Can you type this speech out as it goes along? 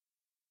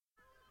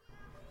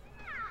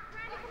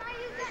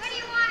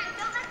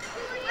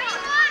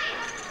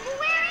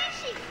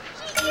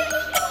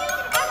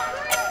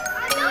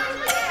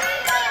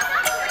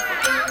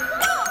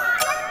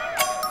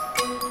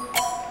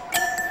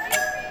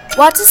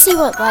Want to see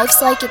what life's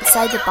like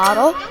inside the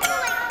bottle?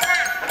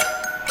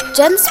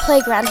 Djinn's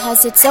Playground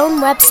has its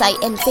own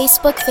website and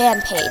Facebook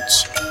fan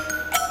page.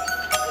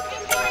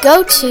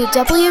 Go to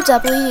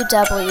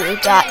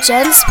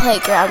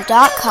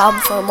www.djinnsplayground.com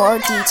for more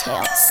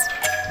details.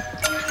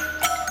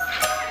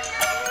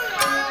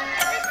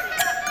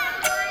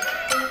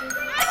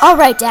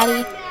 Alright,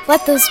 Daddy,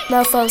 let those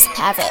mofos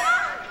have it.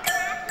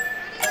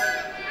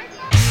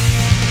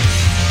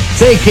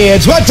 Say,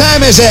 kids, what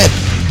time is it?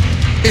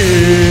 It's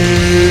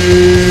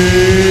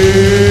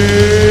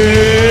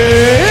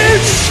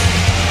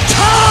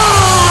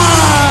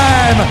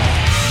time!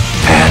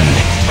 And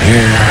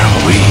here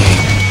we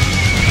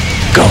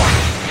go.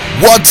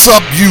 What's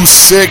up, you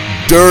sick,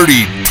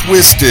 dirty,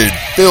 twisted,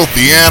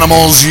 filthy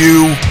animals,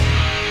 you?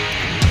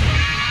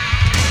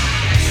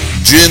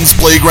 Djinn's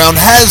Playground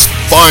has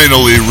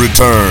finally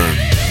returned.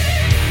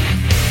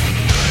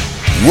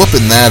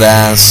 Whooping that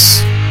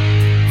ass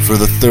for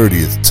the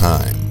 30th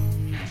time.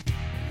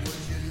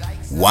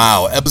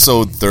 Wow,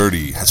 episode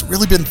 30. Has it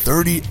really been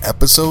 30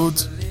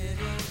 episodes?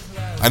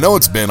 I know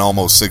it's been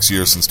almost 6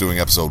 years since doing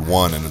episode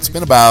 1, and it's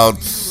been about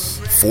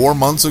 4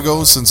 months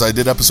ago since I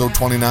did episode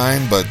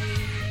 29, but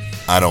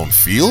I don't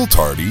feel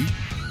tardy.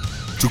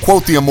 To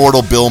quote the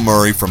immortal Bill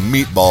Murray from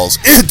Meatballs,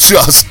 it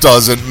just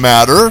doesn't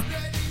matter.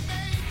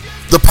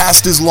 The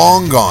past is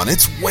long gone.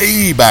 It's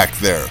way back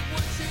there.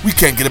 We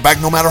can't get it back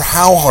no matter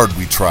how hard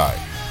we try.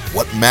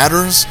 What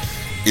matters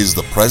is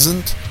the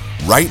present,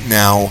 right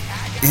now,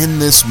 in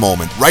this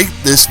moment, right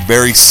this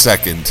very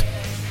second.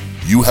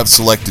 You have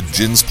selected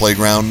Djinn's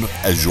Playground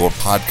as your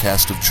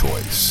podcast of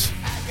choice.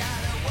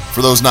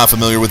 For those not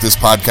familiar with this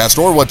podcast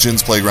or what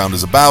Djinn's Playground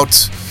is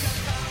about,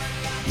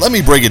 let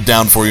me break it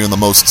down for you in the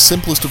most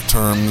simplest of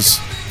terms,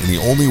 in the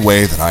only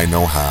way that I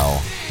know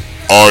how.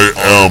 I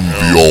am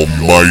the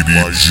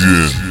almighty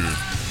Djinn.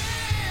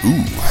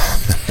 Ooh,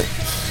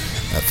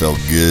 that felt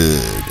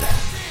good.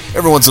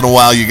 Every once in a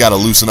while, you gotta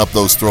loosen up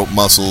those throat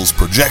muscles,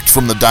 project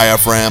from the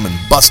diaphragm, and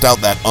bust out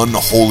that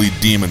unholy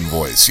demon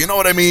voice. You know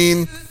what I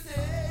mean?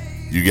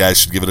 You guys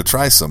should give it a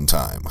try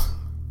sometime.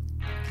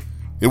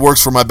 It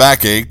works for my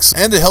backaches,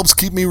 and it helps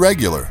keep me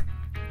regular.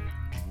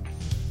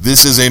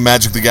 This is a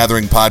Magic the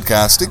Gathering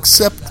podcast,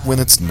 except when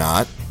it's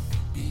not.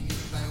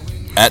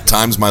 At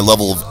times, my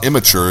level of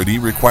immaturity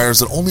requires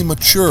that only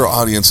mature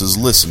audiences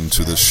listen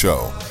to this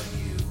show.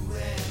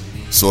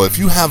 So if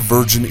you have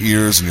virgin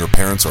ears and your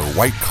parents are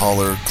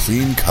white-collar,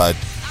 clean-cut,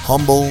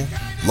 humble,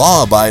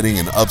 law-abiding,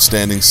 and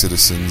upstanding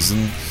citizens,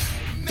 then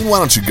why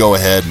don't you go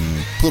ahead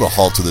and put a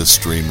halt to this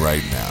stream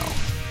right now.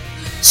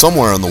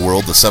 Somewhere in the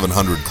world, the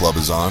 700 Club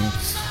is on.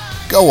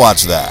 Go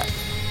watch that.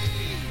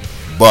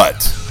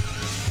 But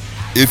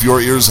if your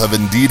ears have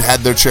indeed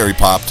had their cherry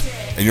popped,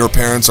 and your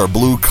parents are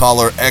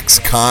blue-collar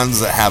ex-cons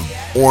that have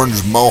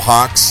orange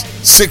mohawks,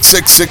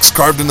 666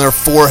 carved in their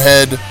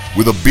forehead,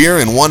 with a beer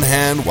in one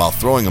hand while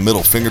throwing a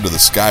middle finger to the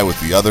sky with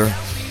the other,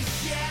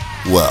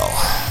 well,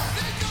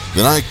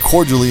 then I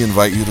cordially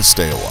invite you to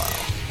stay a while.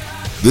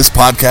 This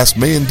podcast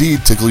may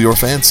indeed tickle your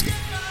fancy.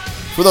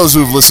 For those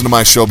who've listened to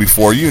my show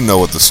before, you know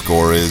what the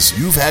score is.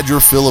 You've had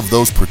your fill of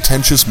those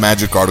pretentious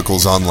magic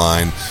articles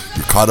online.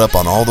 You're caught up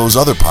on all those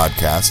other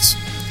podcasts.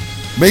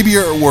 Maybe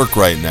you're at work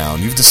right now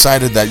and you've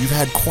decided that you've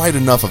had quite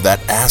enough of that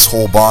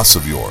asshole boss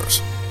of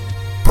yours.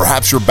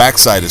 Perhaps your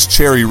backside is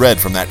cherry red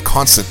from that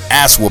constant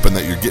ass whooping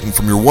that you're getting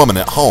from your woman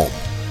at home.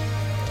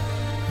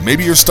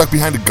 Maybe you're stuck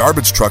behind a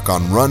garbage truck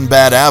on Run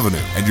Bad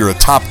Avenue and you're a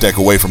top deck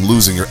away from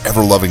losing your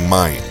ever-loving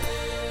mind.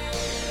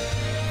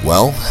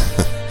 Well,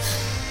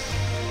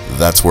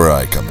 that's where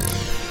I come in.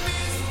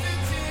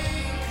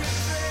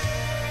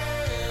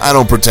 I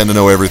don't pretend to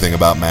know everything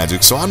about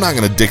magic, so I'm not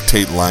going to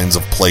dictate lines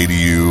of play to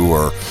you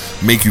or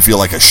make you feel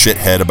like a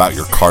shithead about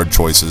your card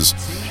choices.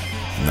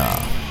 Nah.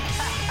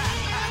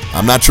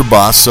 I'm not your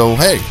boss, so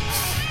hey,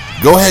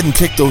 go ahead and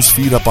kick those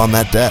feet up on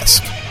that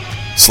desk.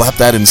 Slap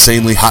that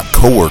insanely hot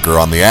coworker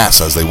on the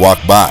ass as they walk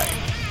by.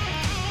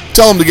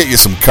 Tell them to get you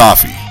some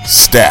coffee.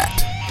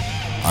 Stat.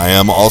 I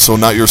am also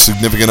not your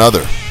significant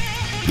other.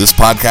 This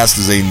podcast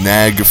is a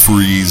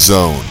nag-free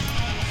zone.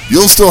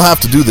 You'll still have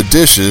to do the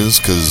dishes,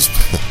 because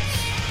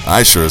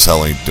I sure as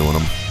hell ain't doing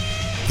them.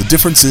 The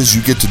difference is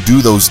you get to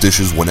do those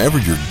dishes whenever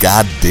you're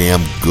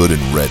goddamn good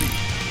and ready.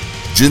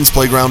 Djinn's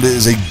Playground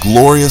is a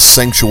glorious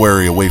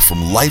sanctuary away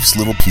from life's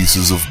little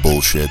pieces of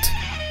bullshit.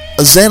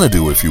 A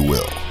Xanadu, if you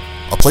will.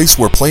 A place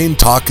where plain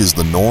talk is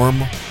the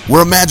norm,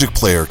 where a magic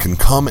player can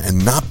come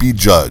and not be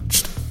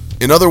judged.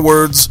 In other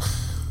words,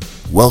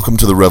 welcome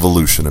to the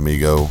revolution,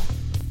 amigo.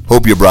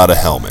 Hope you brought a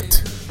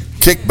helmet.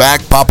 Kick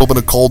back, pop open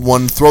a cold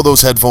one, throw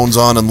those headphones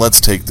on, and let's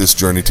take this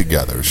journey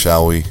together,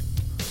 shall we?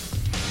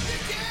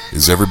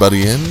 Is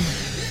everybody in?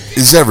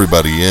 Is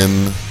everybody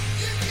in?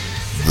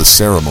 The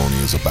ceremony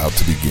is about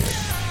to begin.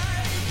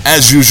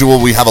 As usual,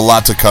 we have a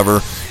lot to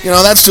cover. You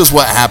know, that's just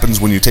what happens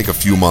when you take a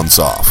few months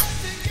off.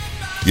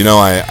 You know,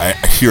 I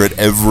hear it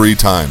every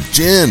time.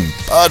 Djinn,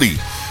 buddy,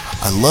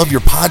 I love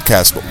your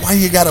podcast, but why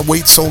you gotta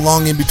wait so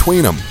long in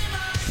between them?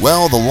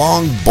 Well, the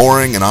long,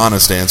 boring, and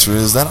honest answer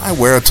is that I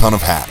wear a ton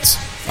of hats.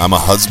 I'm a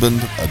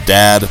husband, a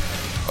dad,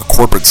 a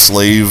corporate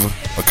slave,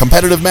 a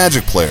competitive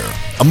Magic player,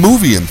 a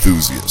movie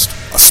enthusiast,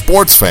 a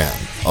sports fan,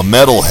 a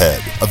metalhead,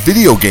 a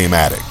video game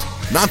addict,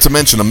 not to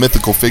mention a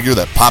mythical figure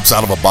that pops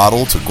out of a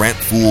bottle to grant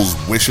fools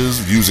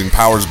wishes using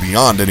powers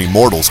beyond any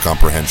mortal's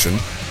comprehension.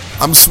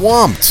 I'm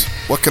swamped.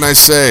 What can I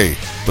say?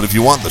 But if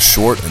you want the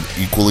short and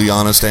equally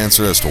honest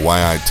answer as to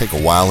why I take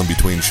a while in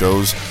between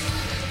shows,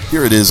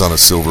 here it is on a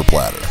silver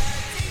platter.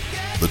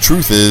 The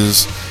truth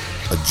is,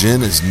 a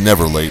Djinn is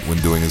never late when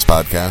doing his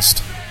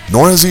podcast,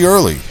 nor is he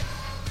early.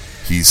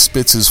 He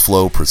spits his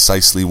flow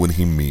precisely when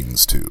he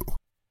means to.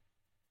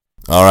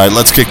 Alright,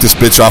 let's kick this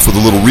bitch off with a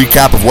little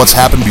recap of what's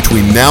happened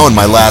between now and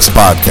my last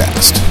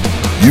podcast.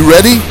 You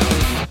ready?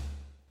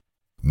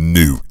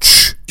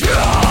 Nooch.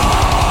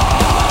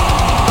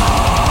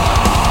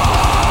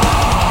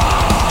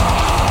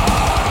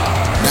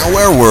 Now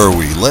where were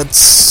we? Let's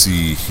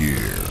see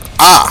here.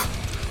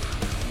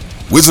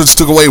 Wizards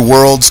took away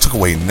Worlds, took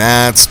away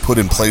Nats, put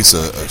in place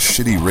a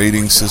shitty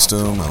rating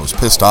system. I was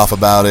pissed off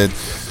about it.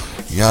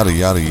 Yada,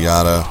 yada,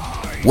 yada.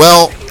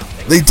 Well,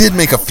 they did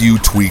make a few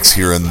tweaks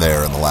here and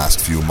there in the last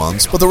few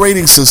months, but the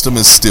rating system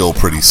is still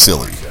pretty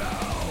silly.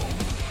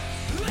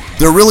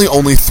 There are really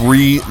only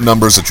 3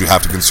 numbers that you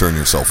have to concern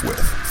yourself with.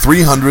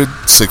 300,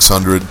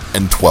 600,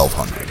 and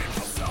 1200.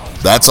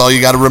 That's all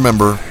you gotta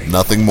remember,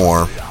 nothing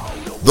more.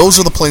 Those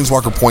are the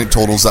Planeswalker point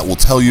totals that will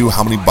tell you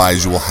how many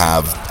buys you will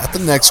have at the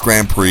next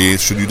Grand Prix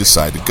should you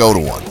decide to go to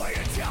one.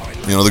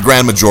 You know, the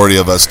grand majority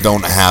of us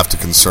don't have to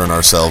concern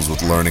ourselves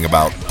with learning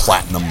about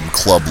Platinum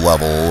Club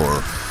level,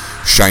 or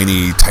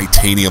Shiny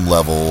Titanium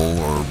level,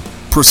 or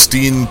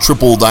Pristine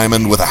Triple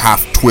Diamond with a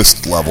half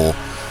twist level.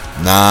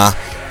 Nah,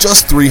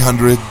 just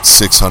 300,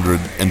 600,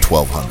 and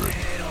 1200.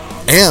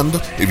 And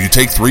if you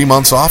take 3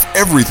 months off,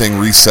 everything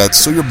resets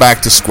so you're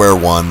back to square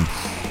one,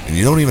 and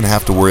you don't even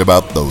have to worry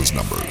about those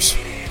numbers.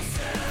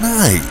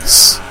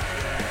 Nice.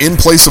 In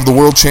place of the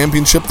World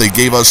Championship, they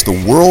gave us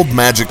the World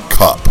Magic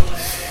Cup.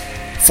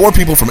 4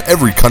 people from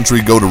every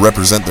country go to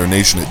represent their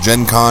nation at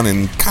Gen Con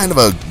in kind of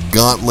a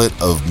gauntlet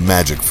of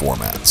Magic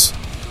formats.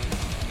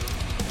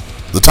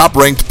 The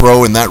top-ranked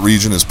pro in that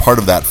region is part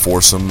of that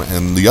foursome,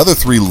 and the other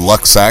 3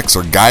 luck sacks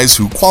are guys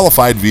who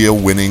qualified via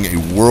winning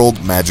a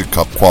World Magic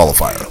Cup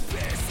qualifier.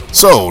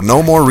 So,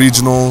 no more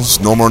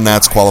regionals, no more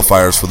Nats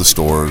qualifiers for the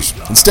stores.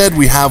 Instead,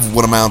 we have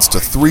what amounts to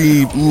 3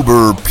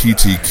 Uber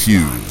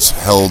PTQs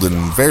held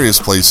in various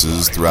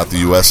places throughout the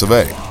US of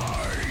A.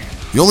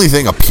 The only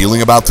thing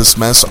appealing about this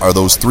mess are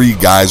those 3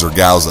 guys or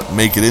gals that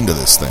make it into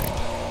this thing.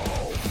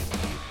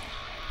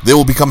 They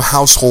will become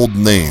household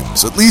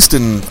names, at least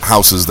in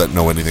houses that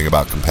know anything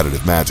about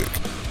competitive Magic.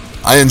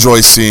 I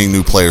enjoy seeing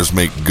new players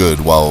make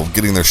good while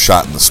getting their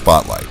shot in the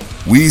spotlight.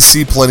 We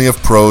see plenty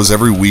of pros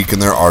every week in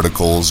their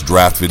articles,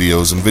 draft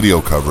videos, and video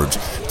coverage.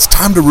 It's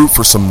time to root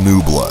for some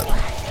new blood.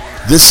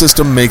 This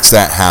system makes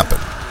that happen.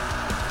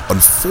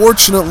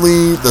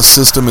 Unfortunately, the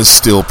system is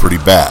still pretty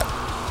bad.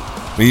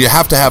 I mean, you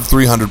have to have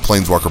 300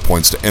 Planeswalker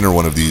points to enter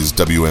one of these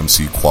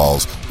WMC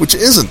quals, which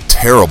isn't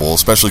terrible,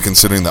 especially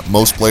considering that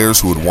most players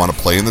who would want to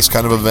play in this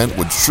kind of event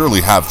would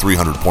surely have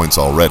 300 points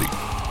already.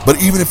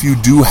 But even if you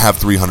do have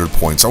 300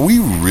 points, are we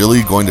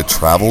really going to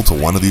travel to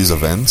one of these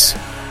events?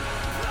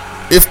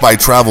 If by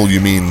travel you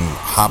mean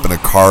hop in a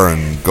car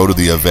and go to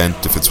the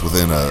event if it's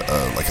within a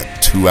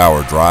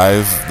 2-hour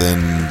drive,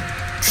 then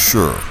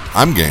sure,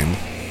 I'm game.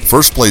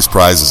 First place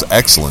prize is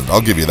excellent,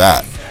 I'll give you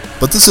that.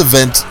 But this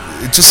event,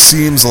 it just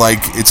seems like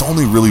it's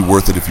only really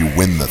worth it if you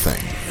win the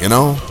thing, you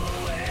know?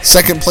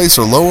 Second place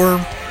or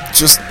lower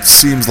just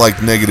seems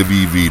like negative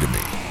EV to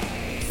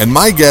me. And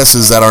my guess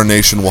is that our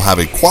nation will have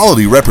a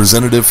quality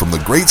representative from the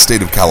great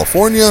state of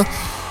California,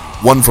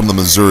 one from the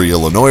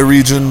Missouri-Illinois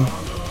region,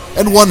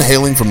 and one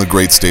hailing from the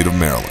great state of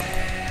Maryland.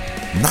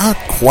 Not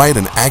quite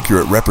an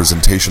accurate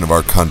representation of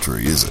our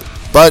country, is it?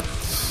 But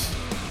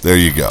there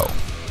you go.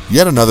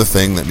 Yet another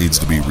thing that needs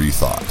to be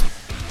rethought.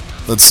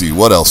 Let's see,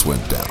 what else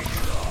went down?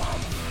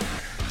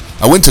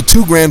 I went to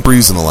 2 Grand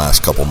Prix in the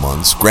last couple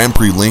months, Grand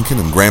Prix Lincoln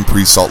and Grand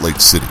Prix Salt Lake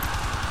City.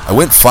 I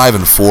went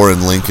 5-4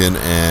 in Lincoln,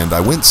 and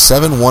I went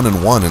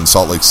 7-1-1 in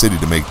Salt Lake City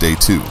to make Day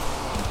 2.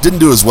 Didn't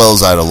do as well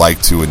as I'd have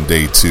liked to in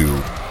Day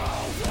 2.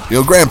 You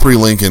know, Grand Prix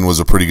Lincoln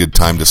was a pretty good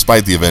time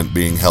despite the event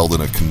being held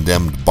in a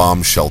condemned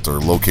bomb shelter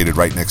located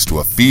right next to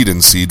a feed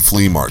and seed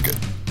flea market.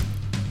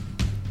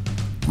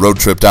 Road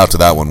tripped out to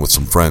that one with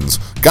some friends.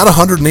 Got a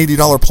 $180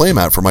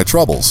 playmat for my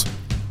troubles.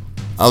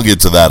 I'll get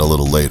to that a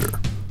little later.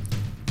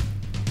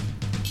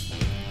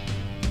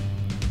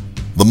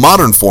 The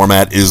modern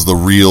format is the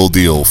real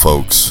deal,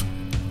 folks.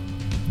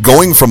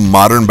 Going from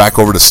modern back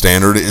over to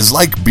standard is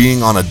like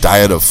being on a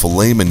diet of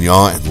filet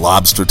mignon and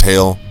lobster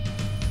tail,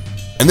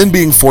 and then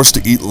being forced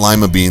to eat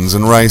lima beans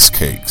and rice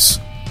cakes.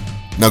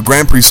 Now,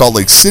 Grand Prix Salt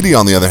Lake City,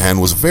 on the other hand,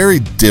 was very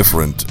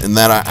different in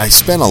that I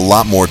spent a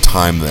lot more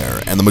time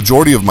there, and the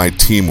majority of my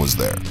team was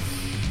there.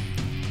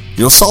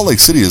 You know, Salt Lake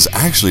City is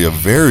actually a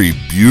very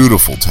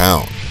beautiful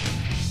town.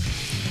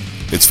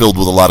 It's filled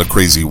with a lot of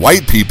crazy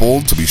white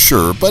people, to be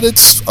sure, but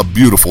it's a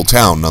beautiful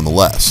town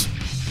nonetheless.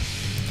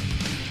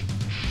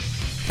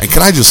 And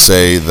can I just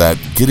say that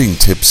getting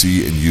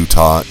tipsy in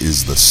Utah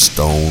is the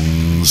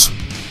stones?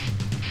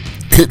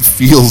 It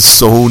feels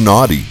so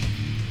naughty.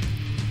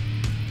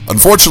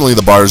 Unfortunately,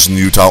 the bars in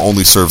Utah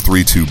only serve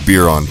 3-2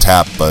 beer on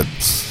tap, but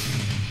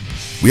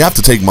we have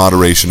to take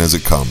moderation as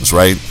it comes,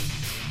 right?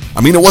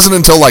 I mean, it wasn't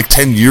until like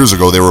 10 years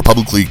ago they were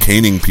publicly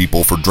caning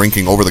people for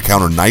drinking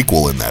over-the-counter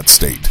NyQuil in that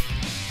state.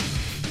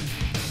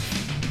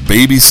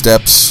 Baby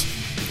steps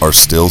are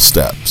still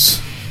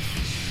steps.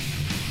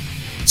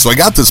 So I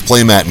got this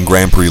playmat in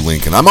Grand Prix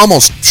Lincoln. I'm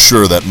almost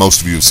sure that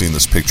most of you have seen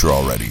this picture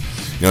already.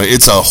 You know,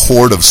 it's a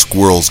horde of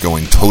squirrels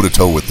going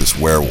toe-to-toe with this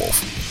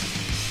werewolf.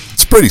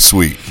 It's pretty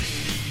sweet.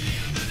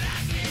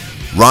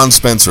 Ron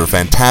Spencer, a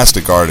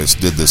fantastic artist,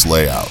 did this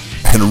layout.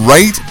 And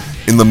right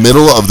in the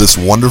middle of this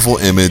wonderful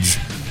image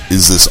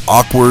is this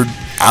awkward,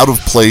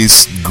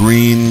 out-of-place,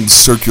 green,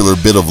 circular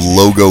bit of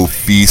logo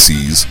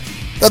feces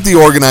that the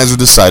organizer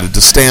decided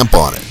to stamp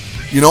on it.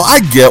 You know, I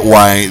get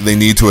why they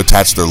need to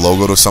attach their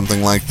logo to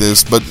something like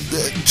this, but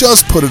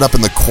just put it up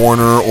in the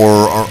corner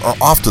or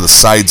off to the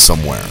side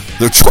somewhere.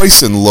 Their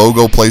choice in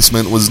logo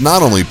placement was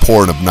not only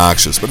poor and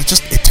obnoxious, but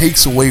it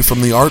takes away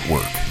from the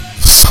artwork.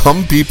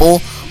 Some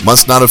people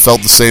must not have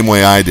felt the same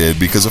way I did,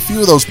 because a few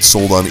of those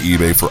sold on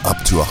eBay for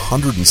up to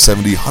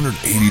 $170,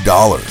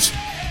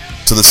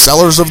 $180. To the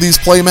sellers of these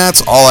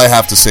playmats, all I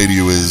have to say to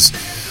you is,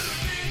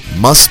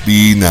 must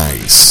be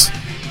nice.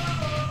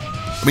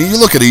 I mean, you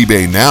look at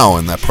eBay now,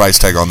 and that price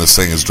tag on this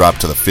thing has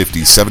dropped to the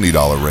 $50,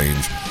 $70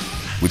 range,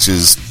 which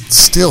is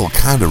still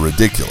kind of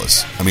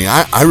ridiculous. I mean,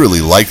 I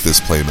really like this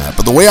playmat,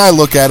 but the way I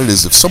look at it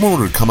is if someone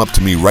were to come up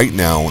to me right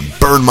now and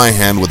burn my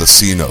hand with a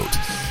C note,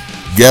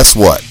 guess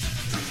what?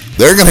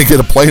 They're going to get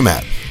a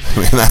playmat. I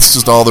mean, that's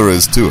just all there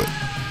is to it.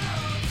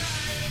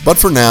 But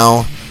for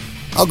now,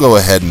 I'll go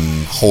ahead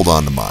and hold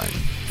on to mine.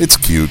 It's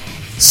cute.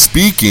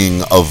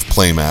 Speaking of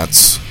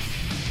playmats,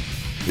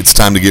 it's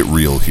time to get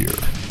real here.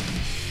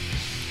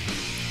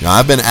 Now,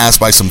 I've been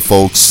asked by some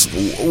folks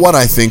what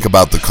I think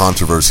about the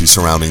controversy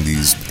surrounding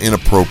these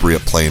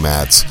inappropriate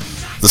playmats,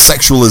 the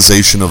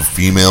sexualization of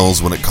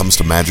females when it comes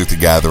to Magic the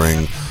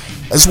Gathering,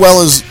 as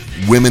well as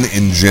women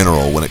in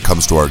general when it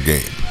comes to our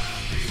game.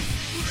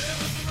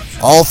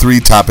 All three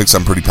topics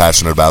I'm pretty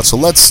passionate about, so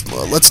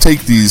let's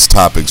take these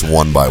topics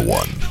one by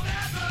one.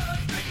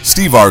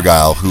 Steve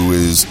Argyle, who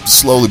is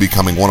slowly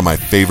becoming one of my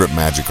favorite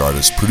Magic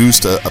artists,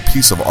 produced a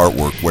piece of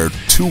artwork where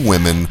two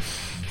women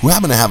who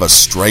happen to have a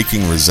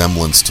striking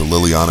resemblance to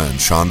Liliana and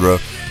Chandra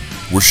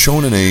were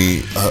shown in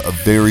a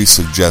very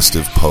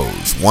suggestive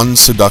pose, one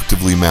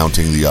seductively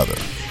mounting the other.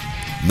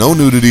 No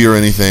nudity or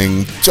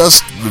anything,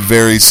 just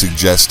very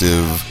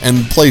suggestive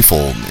and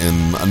playful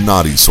in a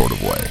naughty sort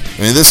of way.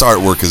 I mean, this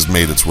artwork has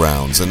made its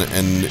rounds, and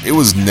it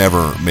was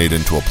never made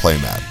into a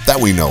playmat, that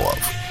we know of.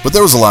 But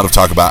there was a lot of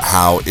talk about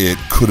how it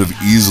could have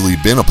easily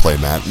been a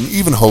playmat, and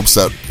even hopes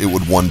that it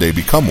would one day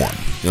become one.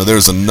 You know,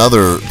 there's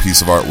another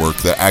piece of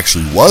artwork that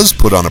actually was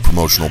put on a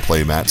promotional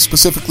playmat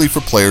specifically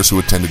for players who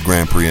attended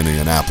Grand Prix in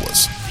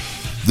Indianapolis.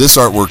 This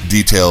artwork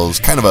details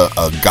kind of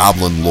a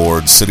goblin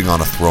lord sitting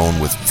on a throne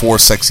with four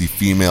sexy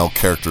female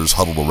characters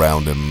huddled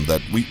around him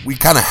that we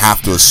kind of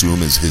have to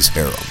assume is his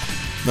harem.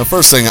 Now,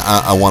 first thing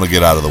I want to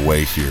get out of the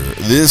way here,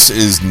 this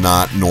is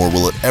not, nor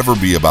will it ever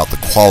be, about the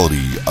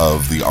quality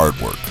of the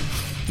artwork.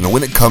 You know,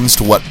 when it comes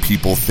to what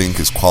people think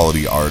is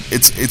quality art,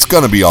 it's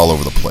going to be all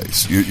over the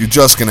place. You're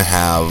just going to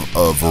have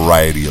a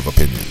variety of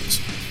opinions.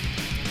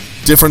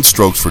 Different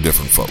strokes for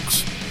different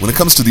folks. When it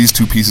comes to these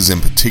two pieces in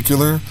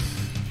particular,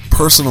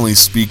 personally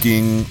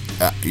speaking,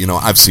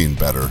 I've seen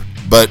better,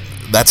 but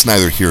that's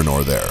neither here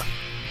nor there.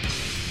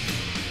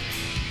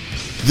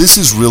 This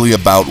is really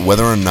about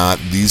whether or not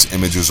these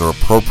images are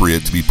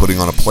appropriate to be putting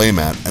on a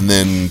playmat and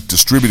then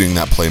distributing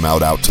that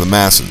playmat out to the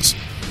masses.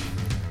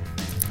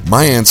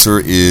 My answer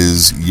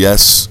is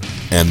yes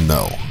and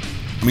no.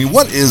 I mean,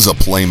 what is a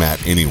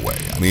playmat anyway?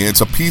 I mean,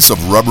 it's a piece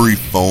of rubbery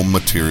foam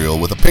material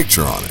with a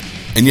picture on it.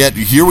 And yet,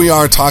 here we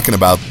are talking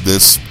about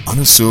this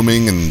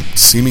unassuming and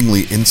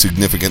seemingly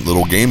insignificant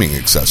little gaming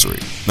accessory.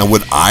 Now,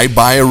 would I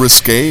buy a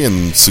risque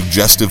and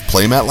suggestive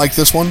playmat like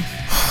this one?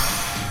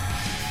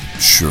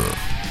 Sure.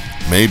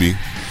 Maybe.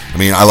 I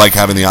mean, I like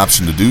having the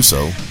option to do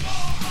so.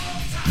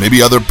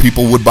 Maybe other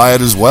people would buy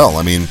it as well.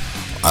 I mean,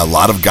 a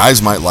lot of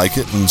guys might like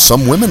it, and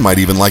some women might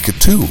even like it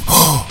too.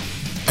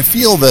 I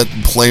feel that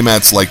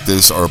playmats like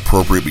this are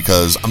appropriate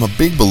because I'm a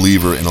big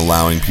believer in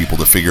allowing people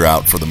to figure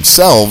out for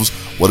themselves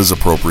what is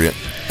appropriate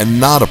and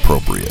not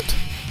appropriate.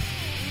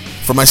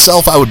 For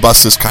myself, I would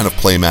bust this kind of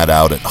playmat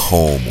out at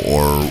home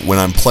or when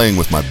I'm playing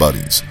with my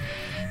buddies.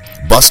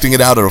 Busting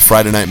it out at a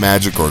Friday Night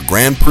Magic or a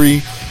Grand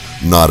Prix?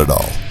 Not at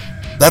all.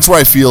 That's where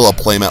I feel a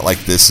playmat like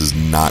this is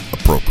not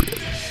appropriate.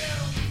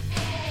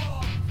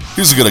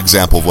 Here's a good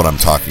example of what I'm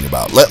talking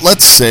about.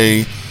 Let's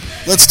take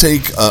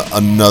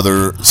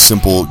another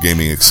simple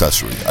gaming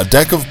accessory, a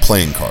deck of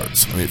playing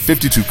cards.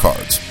 52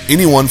 cards.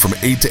 Anyone from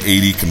 8 to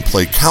 80 can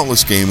play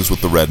countless games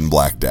with the red and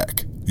black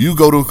deck. You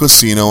go to a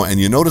casino and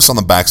you notice on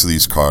the backs of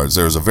these cards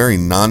there is a very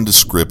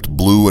nondescript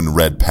blue and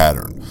red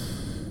pattern.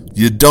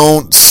 You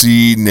don't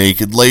see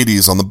naked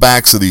ladies on the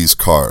backs of these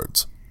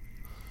cards.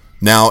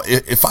 Now,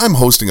 if I'm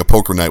hosting a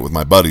poker night with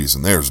my buddies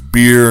and there's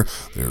beer,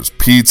 there's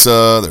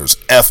pizza, there's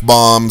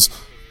F-bombs,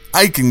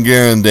 I can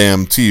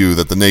guarantee you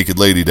that the naked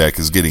lady deck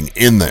is getting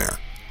in there.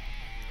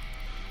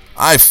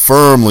 I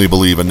firmly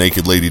believe a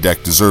naked lady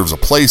deck deserves a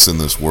place in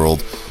this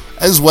world,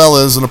 as well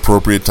as an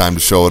appropriate time to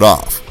show it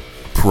off.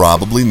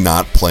 Probably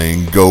not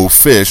playing Go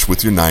Fish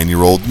with your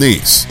 9-year-old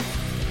niece.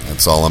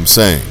 That's all I'm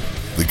saying.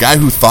 The guy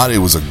who thought it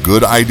was a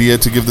good idea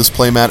to give this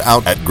playmat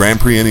out at Grand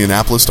Prix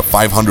Indianapolis to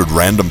 500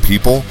 random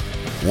people?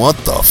 What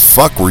the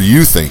fuck were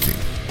you thinking?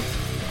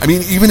 I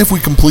mean, even if we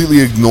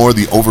completely ignore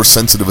the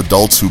oversensitive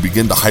adults who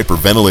begin to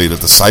hyperventilate at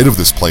the sight of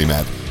this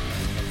playmat,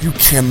 you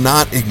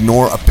cannot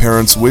ignore a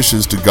parent's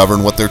wishes to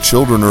govern what their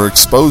children are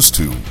exposed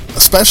to,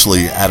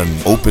 especially at an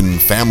open,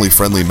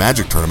 family-friendly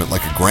Magic tournament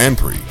like a Grand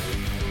Prix.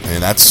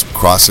 And that's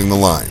crossing the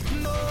line.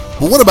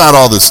 But what about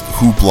all this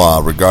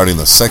hoopla regarding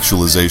the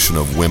sexualization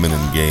of women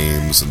in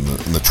games and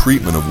the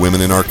treatment of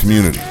women in our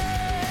community?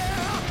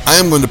 I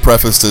am going to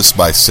preface this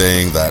by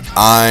saying that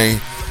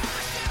I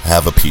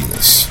have a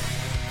penis.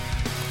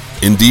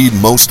 Indeed,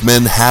 most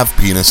men have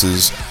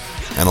penises,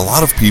 and a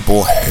lot of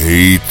people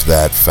hate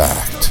that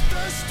fact.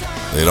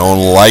 They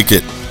don't like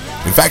it.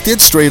 In fact,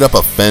 it straight up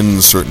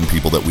offends certain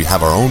people that we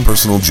have our own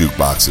personal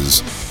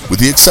jukeboxes. With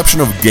the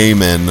exception of gay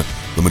men,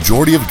 the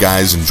majority of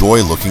guys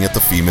enjoy looking at the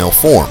female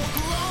form.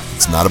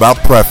 It's not about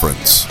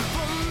preference.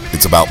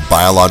 It's about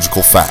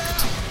biological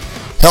fact.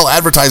 Hell,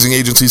 advertising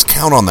agencies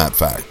count on that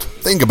fact.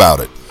 Think about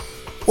it.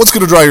 What's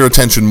going to draw your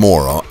attention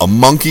more? A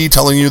monkey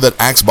telling you that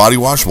Axe body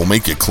wash will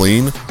make you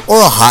clean? Or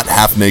a hot,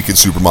 half-naked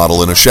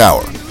supermodel in a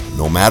shower?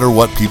 No matter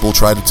what people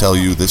try to tell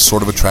you, this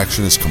sort of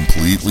attraction is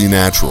completely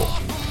natural.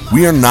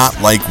 We are not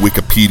like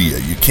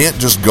Wikipedia. You can't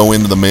just go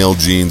into the male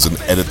genes and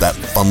edit that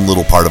fun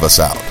little part of us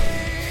out.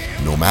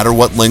 No matter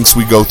what lengths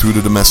we go through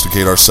to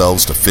domesticate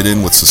ourselves to fit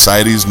in with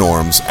society's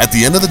norms, at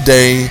the end of the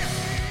day,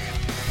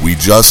 we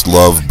just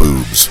love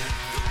boobs.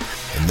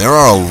 And there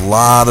are a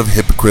lot of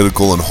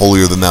hypocritical and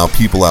holier-than-thou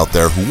people out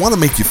there who want to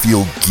make you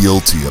feel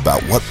guilty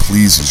about what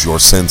pleases your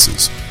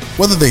senses.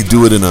 Whether they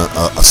do it in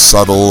a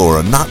subtle or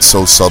a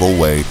not-so-subtle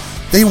way,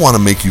 they want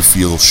to make you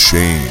feel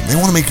shame. They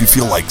want to make you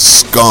feel like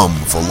scum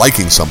for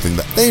liking something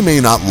that they may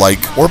not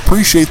like or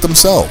appreciate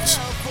themselves.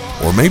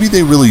 Or maybe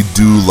they really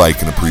do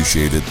like and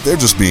appreciate it, they're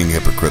just being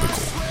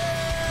hypocritical.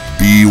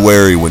 Be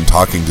wary when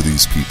talking to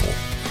these people.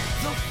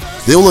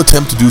 They will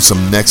attempt to do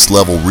some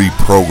next-level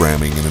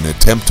reprogramming in an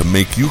attempt to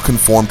make you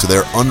conform to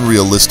their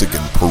unrealistic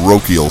and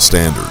parochial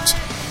standards.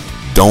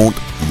 Don't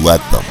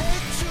let them.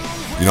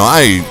 You know,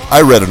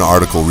 I read an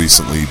article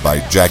recently by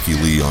Jackie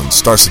Lee on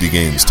Star City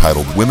Games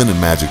titled Women in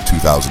Magic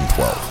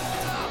 2012.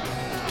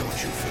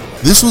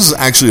 This was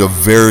actually a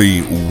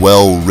very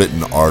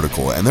well-written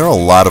article, and there are a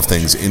lot of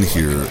things in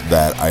here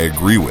that I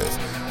agree with,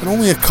 and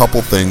only a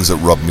couple things that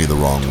rub me the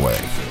wrong way.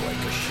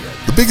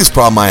 The biggest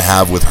problem I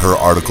have with her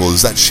article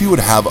is that she would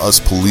have us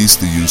police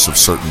the use of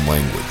certain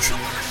language.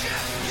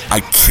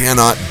 I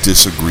cannot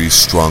disagree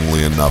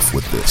strongly enough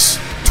with this.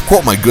 To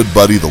quote my good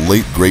buddy, the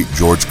late great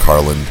George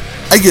Carlin,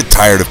 I get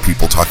tired of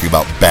people talking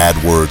about bad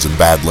words and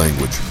bad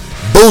language.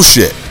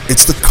 Bullshit!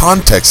 It's the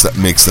context that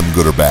makes them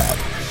good or bad.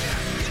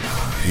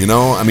 You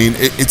know, I mean,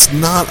 it's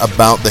not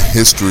about the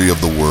history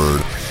of the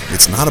word.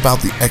 It's not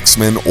about the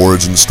X-Men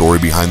origin story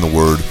behind the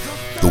word.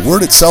 The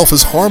word itself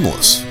is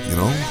harmless, you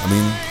know? I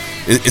mean,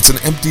 it's an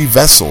empty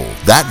vessel.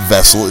 That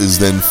vessel is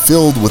then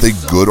filled with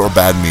a good or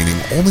bad meaning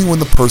only when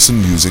the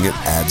person using it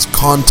adds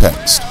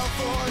context.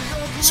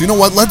 So you know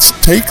what? Let's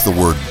take the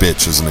word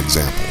bitch as an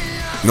example.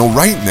 You know,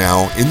 right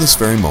now, in this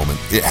very moment,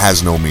 it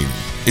has no meaning.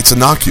 It's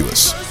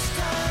innocuous.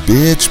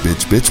 Bitch,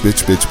 bitch, bitch,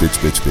 bitch, bitch, bitch,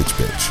 bitch, bitch,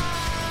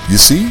 bitch. You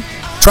see?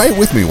 Try it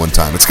with me one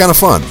time. It's kind of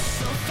fun.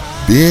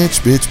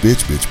 Bitch, bitch,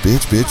 bitch, bitch,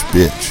 bitch, bitch,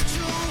 bitch.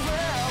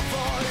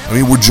 I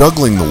mean, we're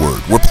juggling the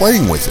word. We're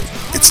playing with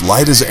it. It's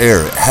light as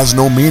air. It has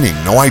no meaning,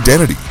 no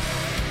identity.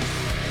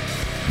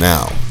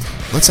 Now,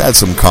 let's add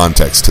some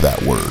context to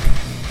that word.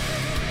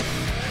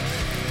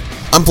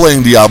 I'm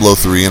playing Diablo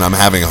 3 and I'm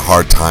having a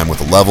hard time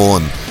with a level,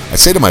 and I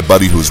say to my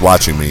buddy who's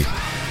watching me,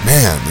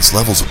 man, this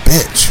level's a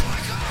bitch.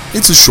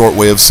 It's a short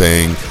way of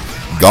saying,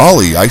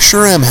 golly, I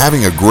sure am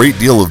having a great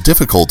deal of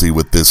difficulty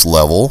with this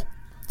level.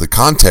 The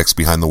context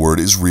behind the word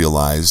is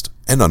realized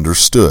and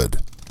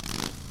understood.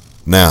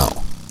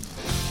 Now,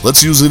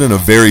 let's use it in a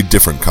very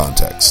different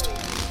context.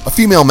 A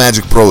female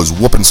Magic Pro is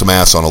whooping some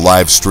ass on a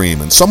live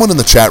stream, and someone in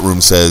the chat room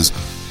says,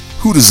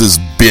 "Who does this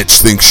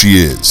bitch think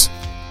she is?"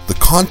 The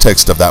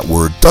context of that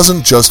word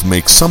doesn't just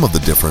make some of the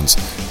difference,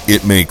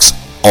 it makes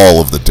all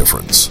of the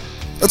difference.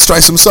 Let's try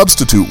some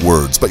substitute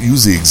words, but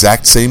use the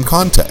exact same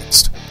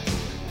context.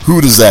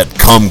 Who does that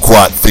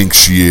kumquat think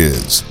she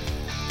is?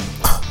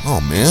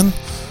 Oh man,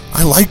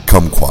 I like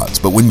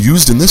kumquats, but when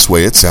used in this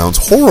way it sounds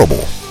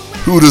horrible.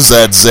 Who does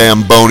that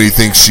Zamboni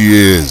think she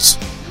is?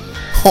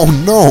 Oh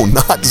no,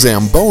 not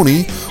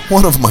Zamboni,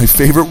 one of my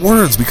favorite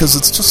words because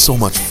it's just so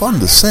much fun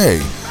to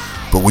say.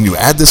 But when you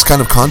add this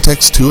kind of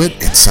context to it,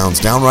 it sounds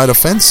downright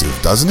offensive,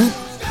 doesn't it?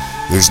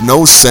 There's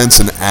no sense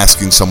in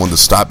asking someone to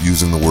stop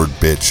using the word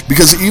bitch,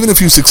 because even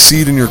if you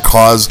succeed in your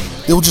cause,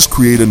 they'll just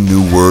create a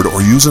new word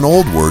or use an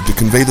old word to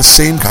convey the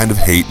same kind of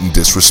hate and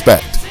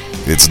disrespect.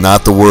 It's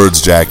not the words,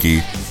 Jackie.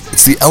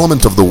 It's the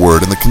element of the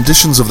word and the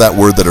conditions of that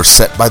word that are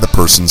set by the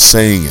person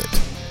saying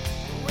it.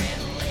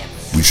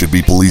 We should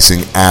be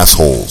policing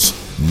assholes,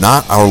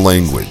 not our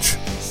language.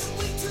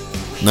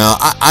 Now,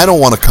 I don't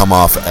want to come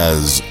off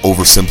as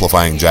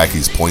oversimplifying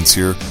Jackie's points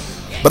here,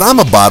 but I'm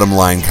a bottom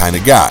line kind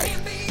of guy.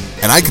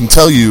 And I can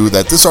tell you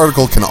that this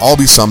article can all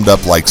be summed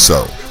up like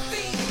so.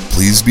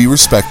 Please be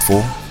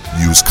respectful,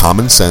 use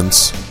common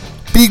sense,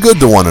 be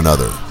good to one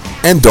another,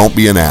 and don't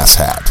be an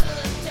asshat.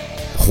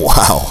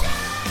 Wow,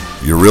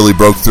 you really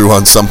broke through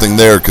on something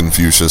there,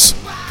 Confucius.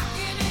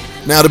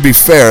 Now, to be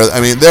fair,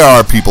 there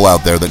are people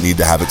out there that need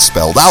to have it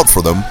spelled out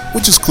for them,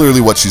 which is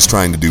clearly what she's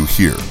trying to do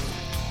here.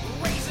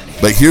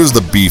 But here's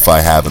the beef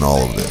I have in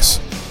all of this.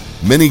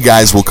 Many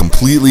guys will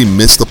completely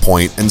miss the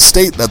point and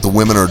state that the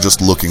women are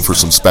just looking for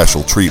some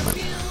special treatment.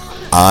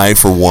 I,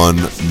 for one,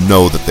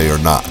 know that they are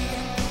not.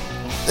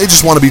 They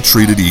just want to be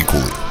treated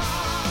equally.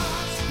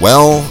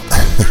 Well,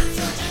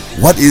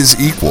 what is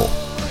equal?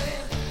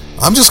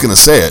 I'm just going to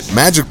say it.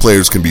 Magic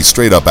players can be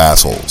straight up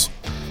assholes.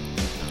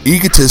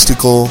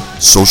 Egotistical,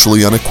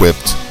 socially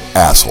unequipped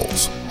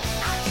assholes.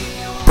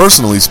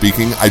 Personally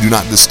speaking, I do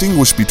not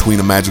distinguish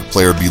between a Magic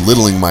player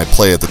belittling my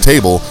play at the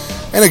table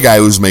and a guy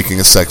who's making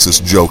a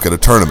sexist joke at a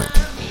tournament.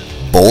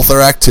 Both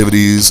are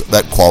activities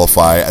that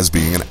qualify as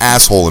being an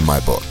asshole in my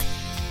book.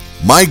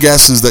 My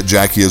guess is that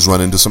Jackie has run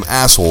into some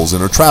assholes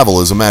in her travel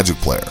as a Magic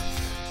player.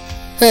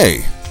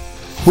 Hey,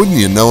 wouldn't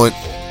you know it?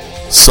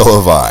 So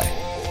have I.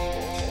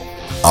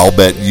 I'll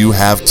bet you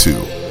have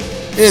too.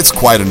 It's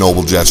quite a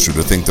noble gesture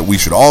to think that we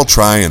should all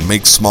try and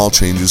make small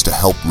changes to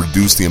help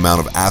reduce the amount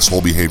of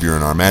asshole behavior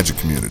in our Magic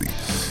community.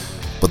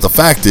 But the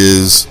fact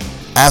is,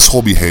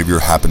 asshole behavior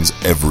happens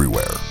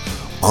everywhere.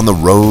 On the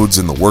roads,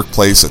 in the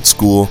workplace, at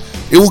school,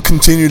 it will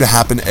continue to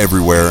happen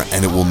everywhere,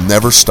 and it will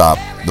never stop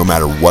no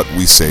matter what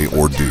we say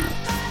or do.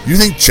 You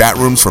think chat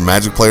rooms for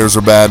Magic players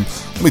are bad?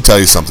 Let me tell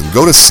you something.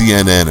 Go to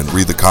CNN and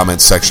read the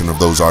comment section of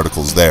those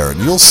articles there, and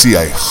you'll see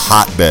a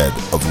hotbed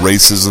of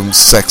racism,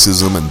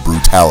 sexism, and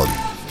brutality.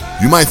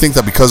 You might think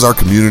that because our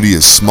community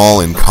is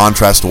small in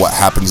contrast to what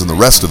happens in the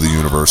rest of the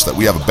universe, that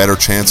we have a better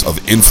chance of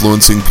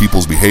influencing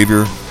people's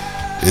behavior.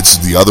 It's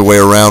the other way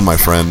around, my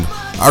friend.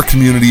 Our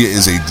community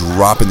is a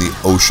drop in the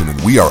ocean,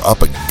 and we are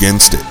up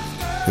against it.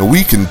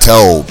 We can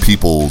tell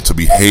people to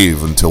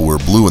behave until we're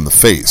blue in the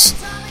face.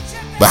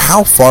 But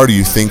how far do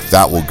you think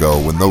that will go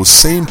when those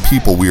same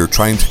people we are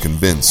trying to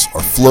convince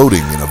are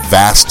floating in a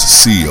vast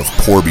sea of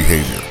poor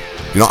behavior?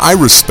 I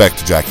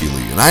respect Jackie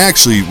Lee, and I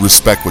actually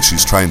respect what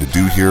she's trying to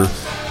do here,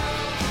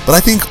 but I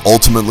think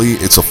ultimately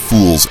it's a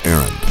fool's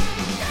errand.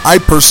 I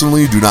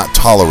personally do not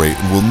tolerate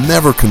and will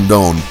never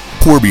condone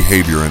poor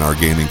behavior in our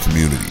gaming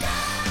community.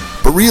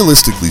 But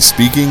realistically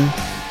speaking,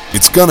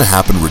 it's gonna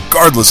happen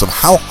regardless of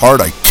how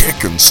hard I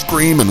kick and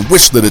scream and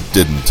wish that it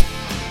didn't.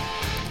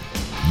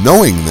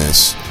 Knowing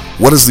this,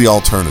 what is the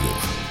alternative?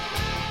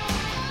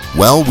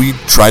 Well, we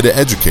try to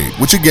educate,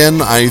 which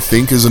again I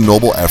think is a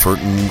noble effort,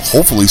 and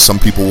hopefully some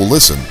people will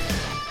listen.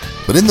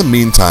 But in the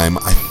meantime,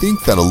 I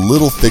think that a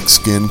little thick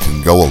skin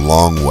can go a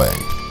long way.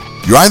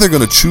 You're either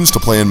going to choose to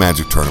play in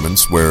Magic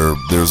tournaments where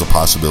there's a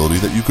possibility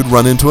that you could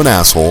run into an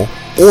asshole,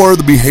 or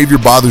the behavior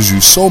bothers you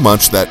so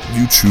much that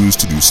you choose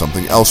to do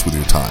something else with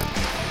your time.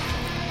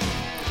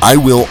 I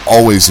will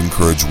always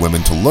encourage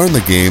women to learn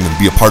the game and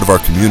be a part of our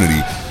community,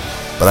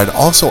 but I'd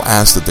also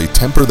ask that they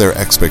temper their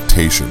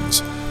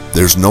expectations.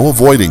 There's no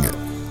avoiding it.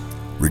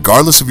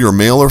 Regardless if you're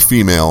male or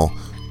female,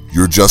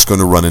 you're just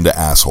going to run into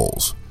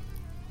assholes.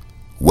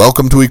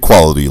 Welcome to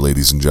equality,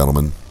 ladies and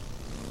gentlemen.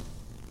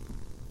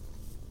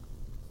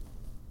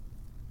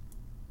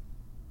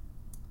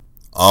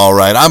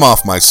 Alright, I'm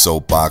off my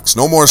soapbox.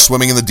 No more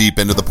swimming in the deep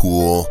end of the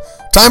pool.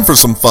 Time for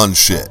some fun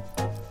shit.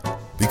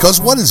 Because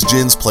what is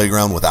Djinn's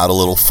Playground without a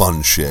little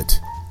fun shit?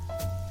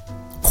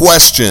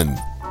 Question.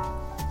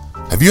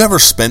 Have you ever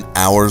spent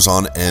hours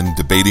on end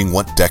debating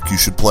what deck you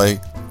should play?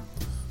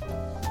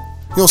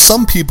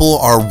 Some people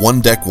are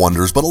one-deck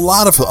wonders, but a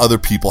lot of other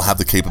people have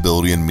the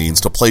capability and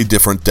means to play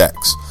different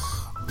decks.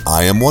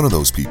 I am one of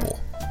those people.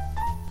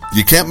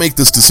 You can't make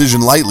this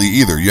decision lightly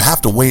either. You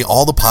have to weigh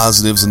all the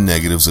positives and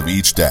negatives of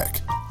each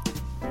deck.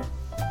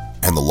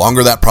 And the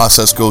longer that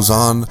process goes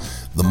on,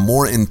 the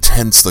more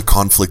intense the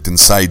conflict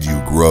inside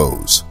you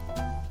grows.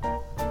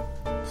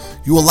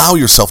 You allow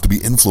yourself to be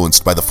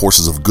influenced by the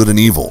forces of good and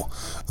evil.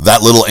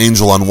 That little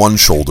angel on one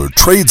shoulder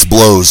trades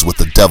blows with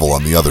the devil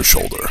on the other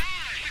shoulder.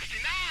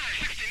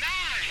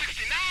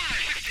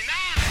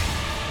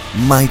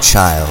 My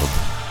child,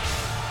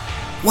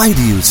 why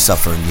do you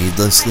suffer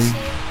needlessly?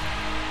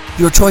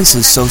 Your choice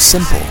is so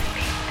simple.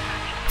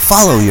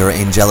 Follow your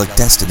angelic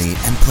destiny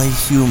and play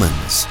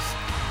humans.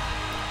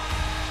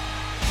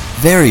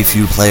 Very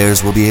few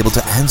players will be able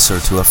to answer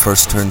to a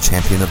first turn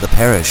champion of the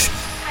parish,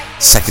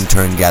 second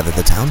turn gather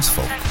the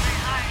townsfolk.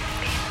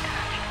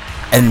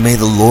 And may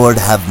the Lord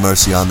have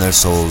mercy on their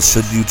souls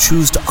should you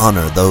choose to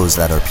honor those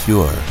that are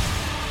pure.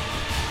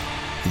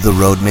 The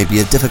road may be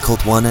a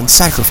difficult one and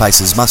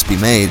sacrifices must be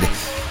made.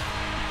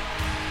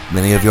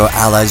 Many of your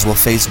allies will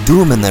face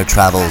doom in their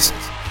travels,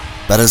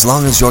 but as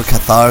long as your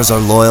Cathars are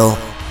loyal,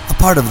 a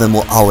part of them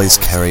will always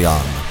carry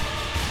on.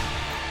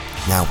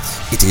 Now,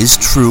 it is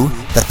true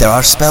that there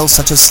are spells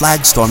such as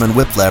Slagstorm and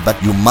Whipflare,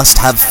 but you must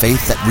have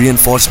faith that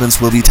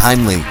reinforcements will be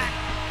timely.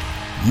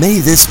 May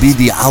this be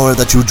the hour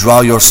that you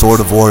draw your sword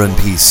of war in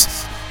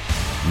peace.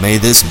 May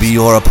this be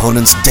your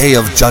opponent's day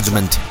of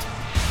judgment.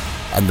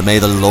 And may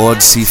the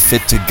Lord see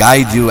fit to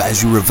guide you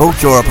as you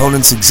revoke your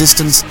opponent's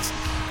existence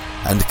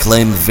and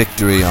claim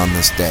victory on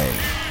this day.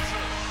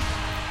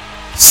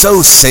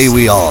 So say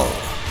we all.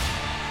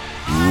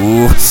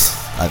 Ooh,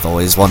 I've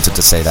always wanted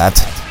to say that.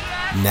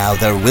 Now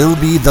there will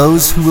be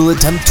those who will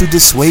attempt to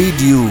dissuade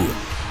you.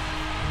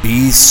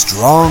 Be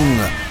strong.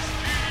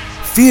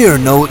 Fear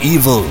no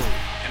evil.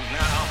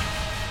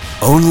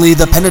 Only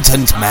the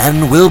penitent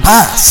man will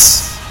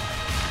pass.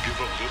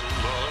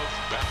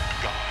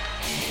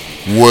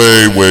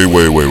 Wait.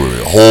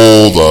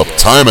 Hold up.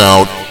 Time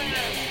out.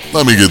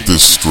 Let me get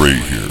this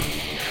straight here.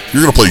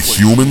 You're gonna play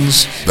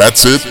humans?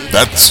 That's it?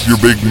 That's your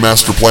big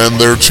master plan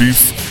there,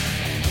 Chief?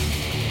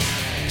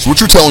 So what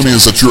you're telling me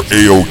is that you're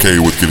A-okay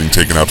with getting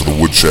taken out to the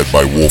woodshed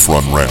by Wolf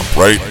Run Ramp,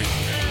 right?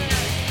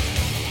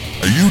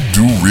 Now you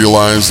do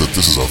realize that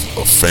this is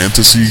a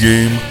fantasy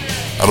game?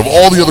 Out of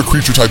all the other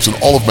creature types in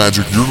all of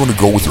Magic, you're going to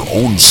go with your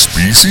own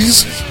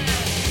species?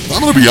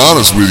 I'm going to be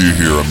honest with you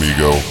here,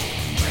 amigo.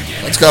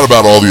 That's got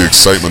about all the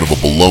excitement of a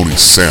bologna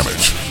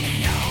sandwich.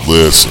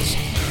 Listen,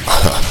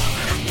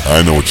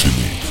 I know what you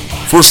need.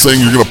 First thing,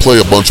 you're going to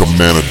play a bunch of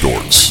mana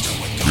dorks.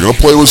 You're going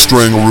to play with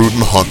Strangleroot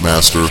and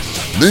Huntmaster,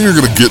 and then you're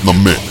going to get in the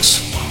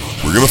mix.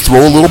 We're going to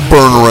throw a little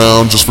burn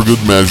around just for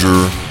good measure,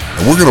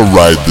 and we're going to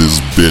ride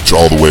this bitch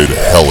all the way to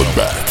hell and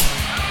back.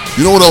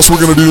 You know what else we're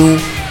going to do?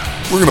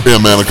 We're going to pay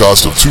a mana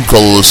cost of 2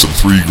 colorless and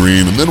 3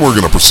 green, and then we're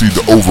going to proceed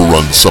to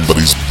overrun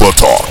somebody's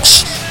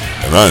buttocks.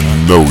 And I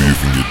know you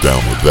can get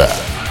down with that.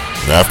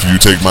 And after you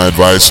take my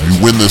advice and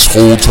you win this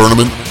whole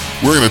tournament,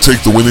 we're going to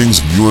take the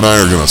winnings and you and I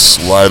are going to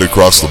slide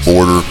across the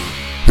border,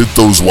 hit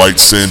those white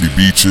sandy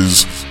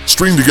beaches,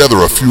 string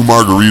together a few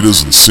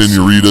margaritas and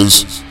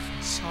senoritas,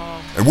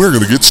 and we're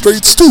going to get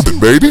straight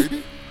stupid, baby.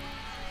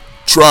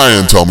 Try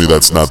and tell me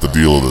that's not the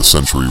deal of the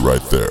century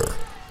right there.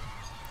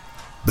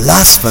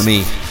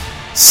 Blasphemy!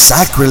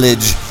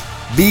 Sacrilege!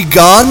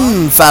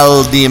 Begone,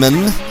 foul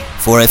demon!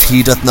 For if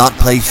he doth not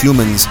play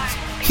humans,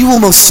 he will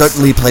most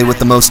certainly play with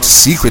the most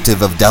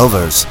secretive of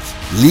delvers.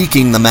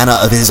 Leaking the mana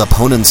of his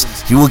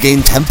opponents, he will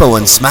gain tempo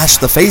and smash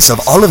the face of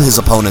all of his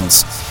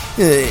opponents.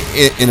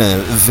 In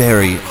a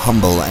very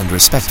humble and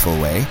respectful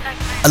way.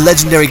 A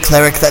legendary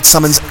cleric that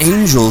summons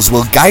angels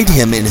will guide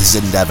him in his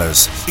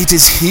endeavors. It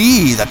is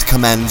he that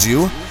commands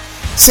you.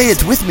 Say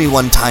it with me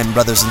one time,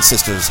 brothers and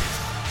sisters.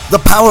 The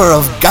power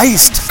of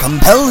Geist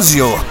compels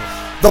you.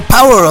 The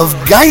power of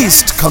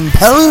Geist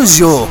compels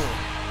you.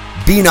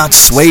 Be not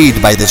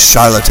swayed by this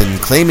charlatan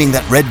claiming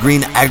that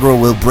red-green aggro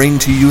will bring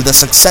to you the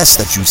success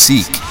that you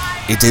seek.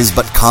 It is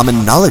but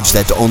common knowledge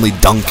that only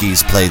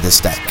donkeys play this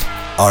deck.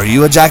 Are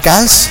you a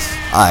jackass?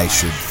 I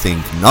should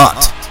think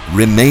not.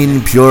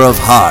 Remain pure of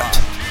heart.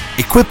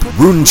 Equip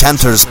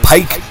Runechanter's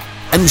pike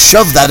and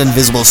shove that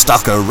invisible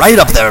stalker right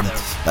up there.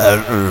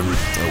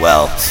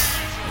 Well,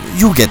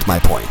 you get my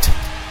point.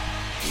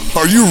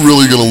 Are you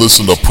really going to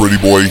listen to Pretty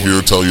Boy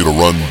here tell you to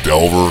run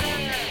Delver?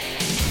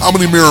 How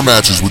many mirror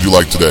matches would you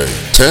like today?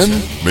 10?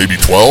 Maybe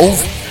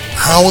 12?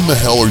 How in the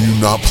hell are you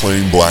not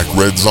playing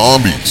Black-Red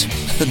Zombies?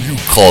 And you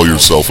call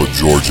yourself a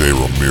George A.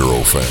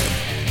 Romero fan.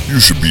 You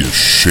should be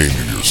ashamed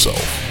of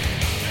yourself.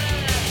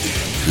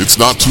 It's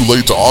not too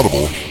late to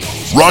audible.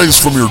 Rise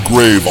from your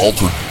grave,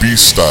 altered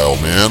beast style,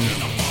 man.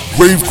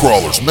 Grave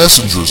crawlers,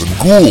 messengers, and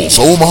ghouls,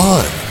 oh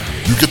my.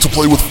 You get to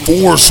play with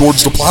 4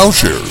 swords to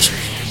plowshares.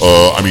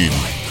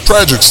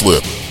 Tragic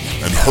Slip.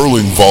 And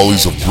hurling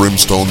volleys of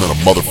brimstone at a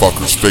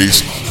motherfucker's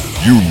face.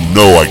 You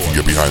know I can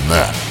get behind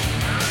that.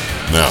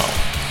 Now,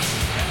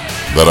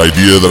 that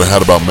idea that I had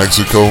about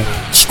Mexico,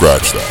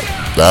 scratch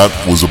that. That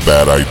was a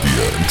bad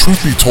idea, and truth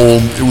be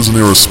told, it was an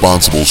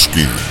irresponsible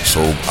scheme,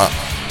 so I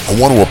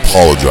want to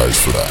apologize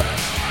for that.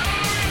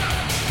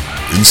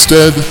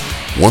 Instead,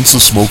 once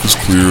the smoke is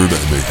cleared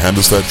and they hand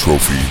us that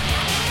trophy,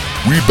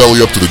 we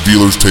belly up to the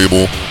dealer's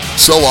table,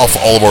 sell off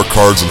all of our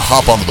cards, and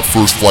hop onto the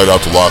first flight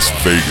out to Las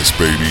Vegas,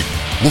 baby.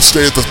 We'll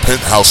stay at the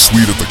penthouse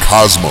suite at the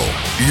Cosmo,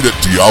 eat at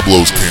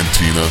Diablo's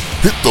Cantina,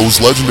 hit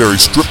those legendary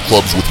strip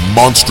clubs with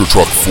monster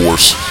truck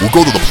force. We'll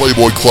go to the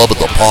Playboy Club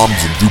at the Palms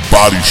and do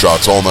body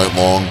shots all night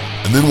long.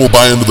 And then we'll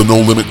buy into the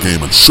no limit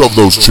game and shove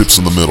those chips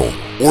in the middle,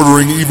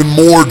 ordering even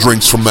more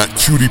drinks from that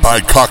cutie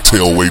pie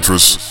cocktail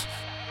waitress.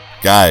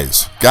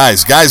 Guys.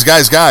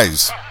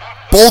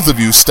 Both of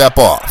you step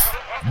off.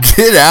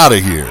 Get out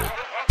of here.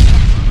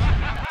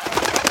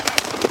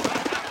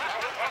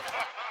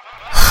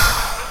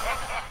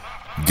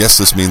 Guess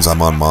this means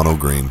I'm on mono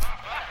green.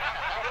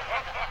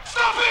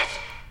 Stop it!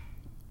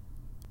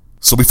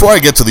 So before I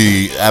get to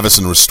the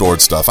Avacyn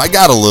Restored stuff, I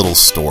got a little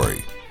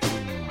story.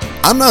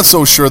 I'm not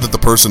so sure that the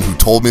person who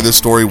told me this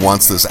story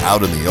wants this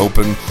out in the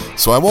open,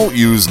 so I won't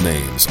use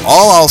names.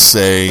 All I'll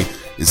say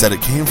is that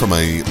it came from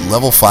a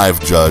level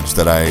 5 judge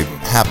that I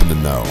happen to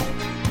know.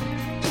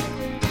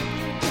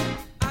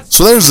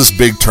 So there's this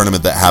big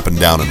tournament that happened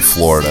down in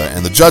Florida,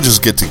 and the judges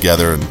get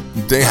together and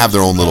they have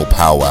their own little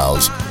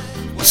powwows.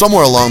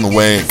 Somewhere along the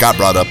way, it got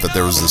brought up that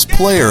there was this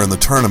player in the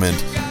tournament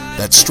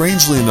that,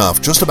 strangely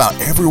enough, just about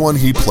everyone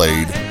he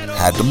played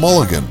had to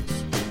mulligan.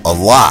 A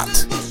lot.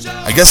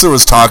 I guess there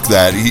was talk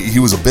that he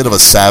was a bit of a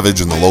savage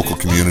in the local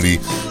community,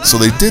 so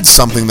they did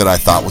something that I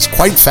thought was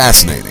quite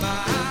fascinating.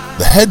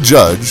 The head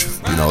judge,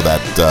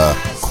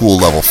 that cool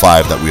level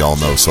 5 that we all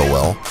know so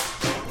well,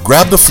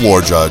 grabbed a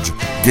floor judge,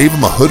 gave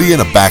him a hoodie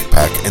and a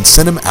backpack, and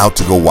sent him out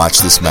to go watch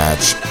this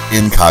match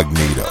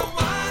incognito.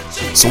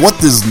 So what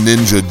this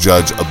ninja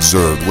judge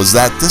observed was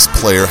that this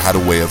player had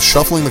a way of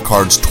shuffling the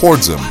cards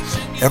towards him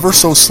ever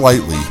so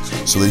slightly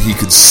so that he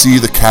could see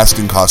the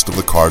casting cost of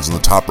the cards in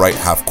the top right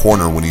half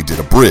corner when he did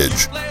a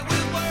bridge.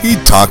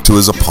 He'd talk to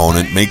his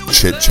opponent, make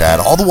chit-chat,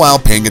 all the while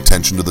paying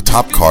attention to the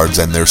top cards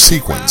and their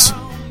sequence.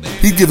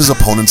 He'd give his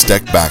opponent's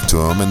deck back to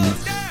him, and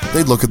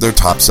they'd look at their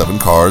top 7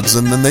 cards,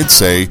 and then they'd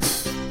say,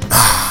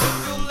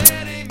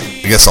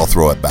 I guess I'll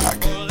throw it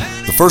back.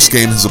 The first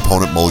game, his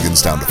opponent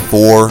mulligans down to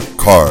 4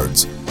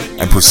 cards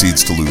and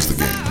proceeds to lose the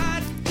game.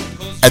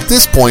 At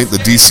this point, the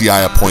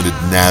DCI-appointed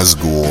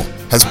Nazgul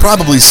has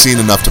probably seen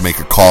enough to make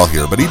a call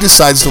here, but he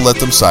decides to let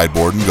them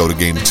sideboard and go to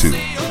game 2.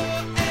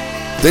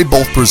 They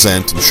both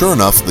present, and sure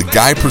enough, the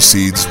guy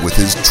proceeds with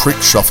his trick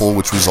shuffle,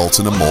 which results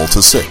in a mull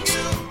to 6.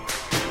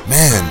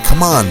 Man,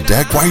 come on,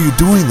 deck, why are you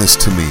doing this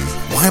to me?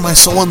 Why am I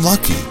so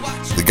unlucky?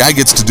 The guy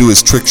gets to do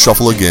his trick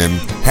shuffle again,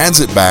 hands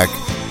it back,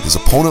 his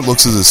opponent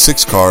looks at his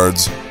 6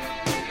 cards,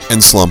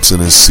 and slumps in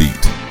his seat.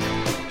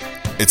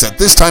 It's at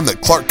this time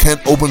that Clark Kent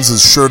opens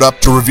his shirt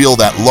up to reveal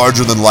that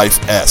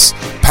larger-than-life S,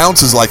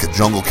 pounces like a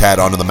jungle cat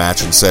onto the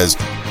match and says,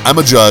 "I'm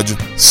a judge,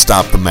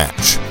 stop the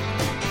match."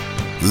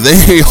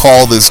 They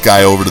haul this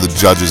guy over to the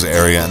judges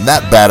area, and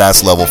that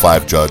badass level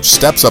 5 judge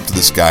steps up to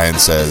this guy and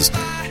says,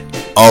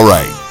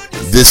 "Alright,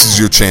 this is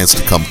your chance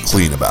to come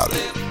clean about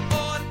it."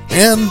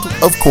 And,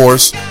 of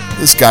course,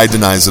 this guy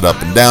denies it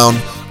up and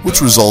down, which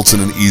results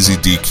in an easy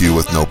DQ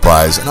with no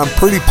prize, and I'm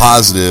pretty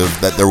positive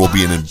that there will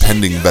be an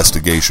impending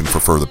investigation for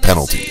further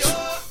penalties.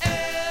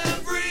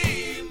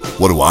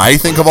 What do I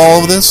think of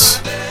all of this?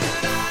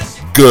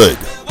 Good.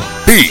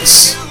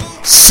 Peace.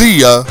 See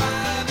ya.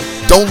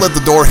 Don't let the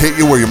door hit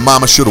you where your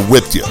mama should have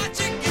whipped you.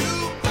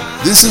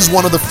 This is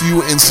one of the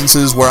few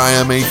instances where I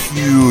am a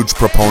huge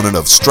proponent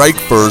of strike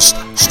first,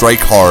 strike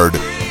hard,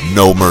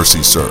 no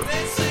mercy, sir.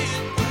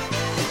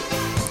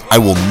 I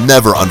will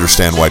never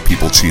understand why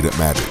people cheat at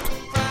Magic.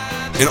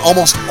 In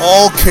almost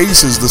all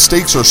cases, the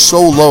stakes are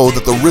so low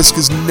that the risk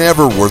is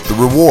never worth the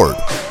reward.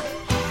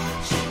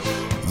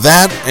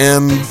 That,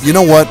 and you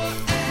know what?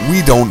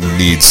 We don't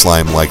need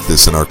slime like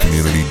this in our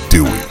community,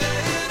 do we?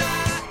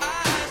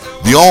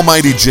 The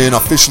almighty Djinn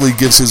officially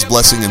gives his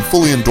blessing and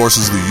fully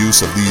endorses the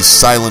use of these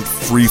silent,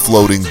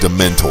 free-floating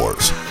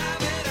Dementors.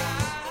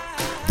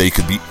 They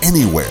could be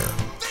anywhere.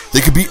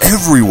 They could be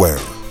everywhere.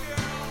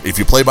 If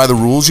you play by the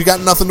rules, you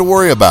got nothing to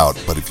worry about.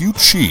 But if you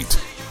cheat,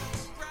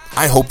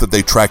 I hope that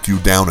they track you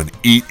down and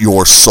eat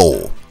your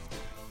soul.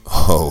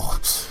 Oh,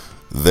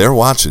 they're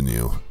watching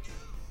you.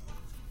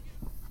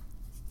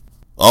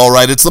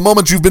 Alright, it's the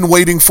moment you've been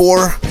waiting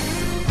for.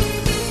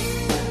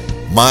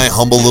 My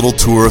humble little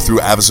tour through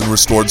Avacyn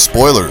Restored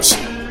spoilers.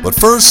 But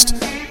first,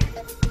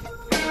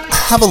 I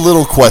have a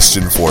little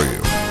question for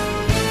you.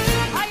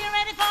 Are you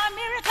ready for a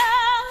miracle?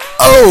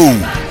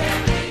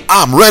 Oh!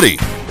 I'm ready!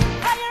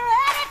 Are you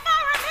ready for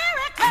a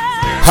miracle?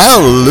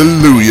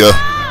 Hallelujah!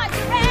 Are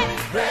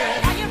you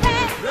ready? Are you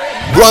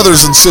ready?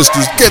 Brothers and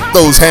sisters, get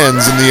those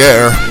hands in the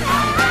air.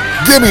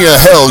 Give me a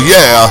hell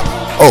yeah.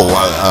 Oh,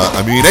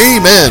 I mean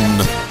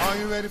amen. Are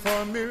you ready for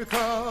a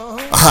miracle?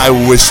 I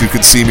wish you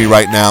could see me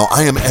right now.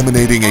 I am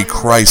emanating a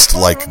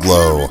Christ-like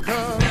glow.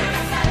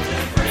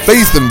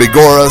 Faith and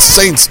Begorra,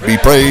 saints be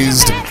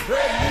praised.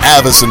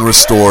 Avacyn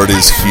Restored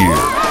is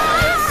here.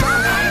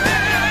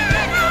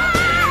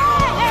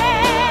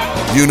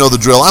 You know the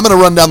drill. I'm going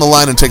to run down the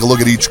line and take a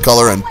look at each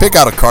color and pick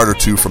out a card or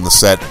two from the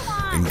set.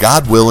 And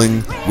God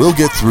willing, we'll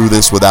get through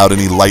this without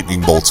any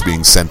lightning bolts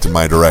being sent in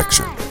my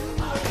direction.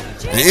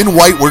 In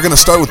white, we're going to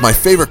start with my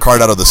favorite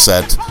card out of the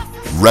set,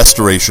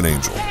 Restoration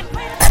Angel.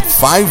 At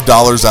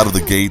 $5 out of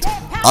the gate,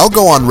 I'll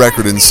go on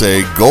record and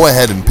say, go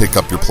ahead and pick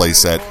up your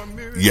playset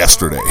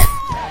yesterday.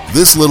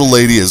 This little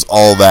lady is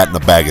all that in a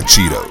bag of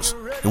Cheetos.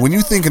 And when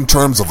you think in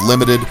terms of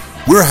limited,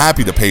 we're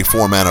happy to pay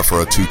 4 mana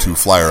for a 2/2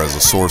 flyer as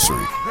a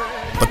sorcery.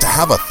 But to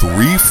have a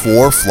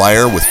 3/4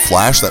 flyer with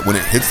flash that when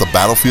it hits the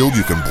battlefield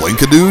you can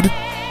blink a dude?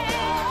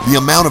 The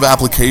amount of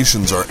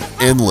applications are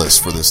endless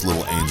for this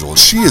little angel.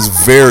 She is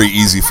very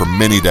easy for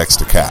many decks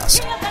to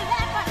cast.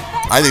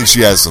 I think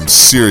she has some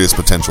serious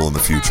potential in the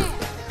future.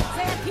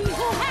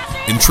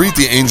 Entreat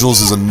the Angels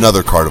is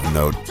another card of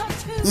note.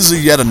 This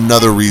is yet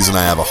another reason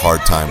I have a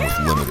hard time with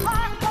limited.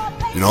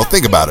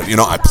 Think about it.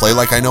 I play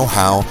like I know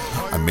how.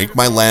 I make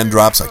my land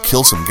drops, I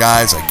kill some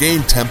guys, I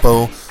gain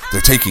tempo,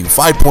 they're taking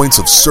 5 points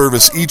of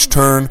service each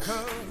turn,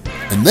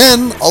 and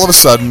then, all of a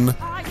sudden,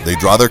 they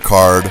draw their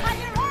card,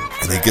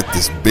 and they get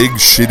this big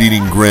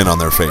shit-eating grin on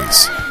their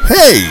face.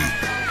 Hey!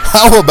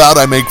 How about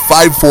I make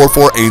 5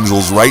 4/4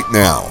 angels right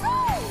now?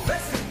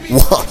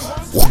 Well,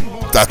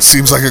 that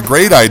seems like a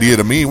great idea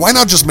to me. Why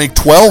not just make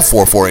 12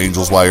 4/4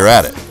 angels while you're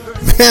at it?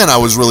 Man, I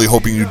was really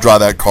hoping you'd draw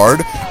that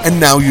card, and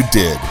now you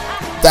did.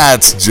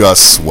 That's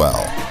just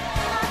swell.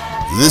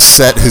 This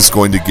set is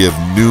going to give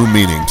new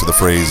meaning to the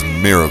phrase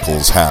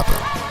miracles happen.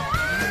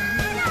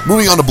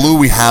 Moving on to blue,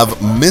 we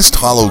have Mist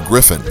Hollow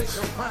Griffin.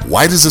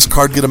 Why does this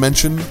card get a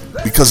mention?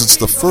 Because it's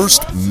the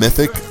first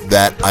mythic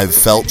that I've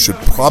felt should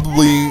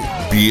probably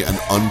be an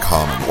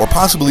uncommon, or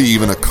possibly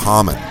even a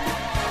common.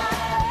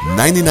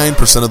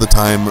 99% of the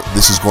time,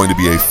 this is going to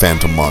be a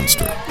phantom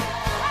monster.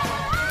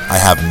 I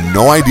have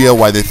no idea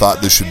why they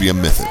thought this should be a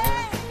mythic.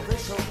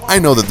 I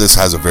know that this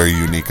has a very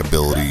unique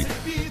ability,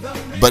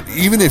 but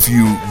even if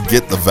you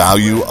get the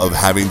value of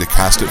having to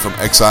cast it from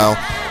exile,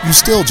 you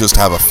still just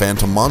have a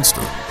phantom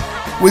monster,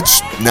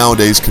 which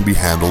nowadays can be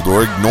handled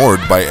or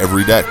ignored by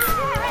every deck,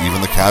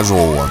 even the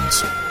casual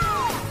ones.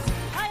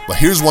 But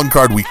here's one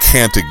card we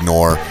can't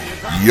ignore.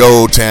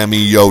 Yo, Tammy,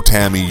 yo,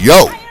 Tammy,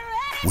 yo!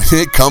 When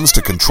it comes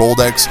to control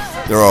decks,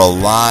 there are a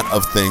lot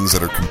of things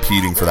that are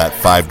competing for that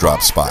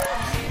 5-drop spot.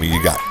 I mean,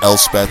 you got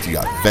Elspeth, you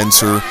got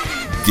Venser,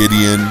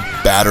 Gideon,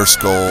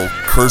 Batterskull,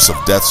 Curse of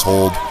Death's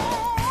Hold.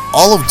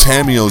 All of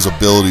Tamio's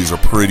abilities are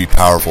pretty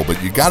powerful,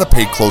 but you gotta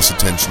pay close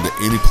attention to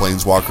any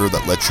Planeswalker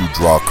that lets you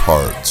draw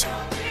cards.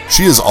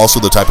 She is also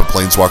the type of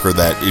Planeswalker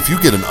that if you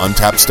get an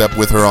untapped step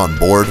with her on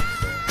board,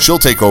 she'll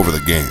take over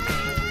the game.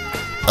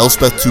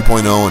 Elspeth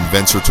 2.0 and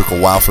Venser took a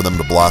while for them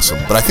to blossom,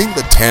 but I think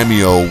that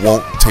Tamiyo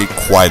won't take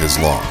quite as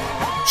long.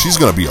 She's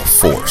going to be a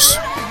force.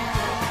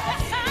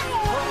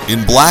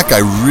 In black, I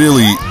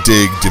really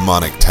dig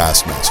Demonic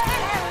Taskmaster.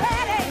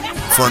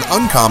 For an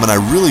uncommon, I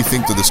really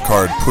think that this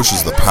card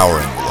pushes the power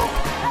envelope.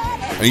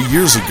 I mean,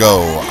 years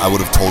ago, I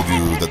would have told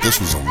you that this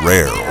was a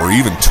rare, or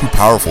even too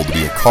powerful to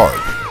be a card.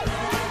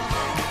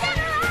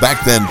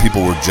 Back then,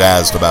 people were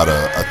jazzed about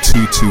a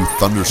 2/2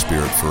 Thunder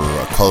Spirit for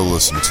a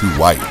colorless and 2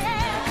 white.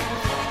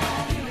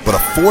 But a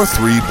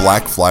 4/3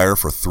 black flyer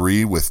for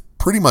 3 with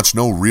pretty much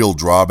no real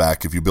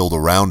drawback if you build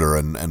around her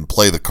and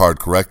play the card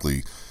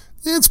correctly,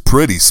 it's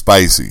pretty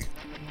spicy.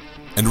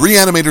 And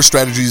Reanimator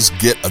strategies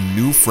get a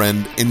new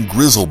friend in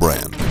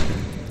Grizzlebrand.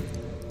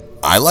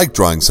 I like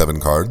drawing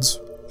 7 cards.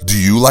 Do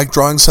you like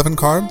drawing 7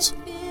 cards?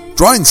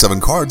 Drawing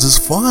 7 cards is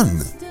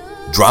fun.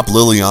 Drop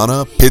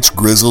Liliana, pitch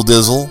Grizzle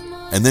Dizzle,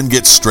 and then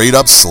get straight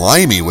up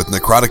slimy with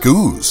Necrotic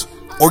Ooze.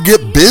 Or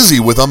get busy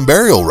with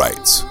Unburial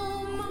Rites.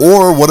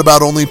 Or what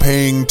about only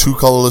paying 2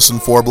 colorless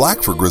and 4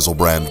 black for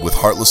Grizzlebrand with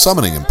Heartless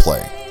Summoning in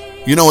play?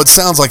 You know, it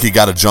sounds like you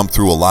gotta jump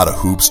through a lot of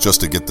hoops just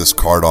to get this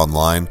card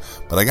online,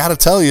 but I gotta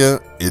tell you,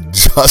 it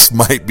just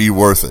might be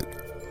worth it.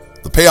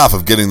 The payoff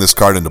of getting this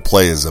card into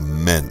play is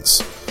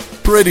immense.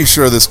 Pretty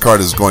sure this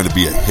card is going to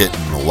be a hit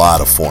in a lot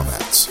of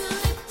formats.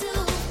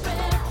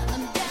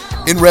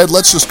 In red,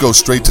 let's just go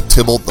straight to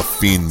Tybalt the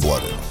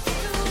Fiend-Blooded.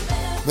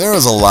 There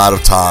is a lot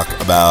of talk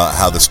about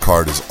how this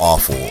card is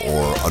awful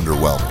or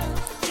underwhelming.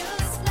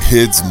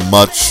 It's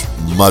much,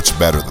 much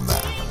better than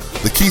that.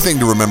 The key thing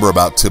to remember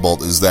about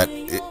Tybalt is that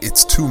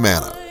it's 2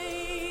 mana.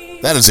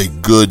 That is a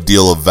good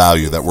deal of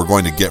value that we're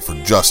going to get for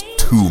just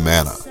 2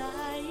 mana.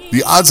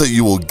 The odds that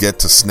you will get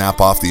to snap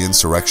off the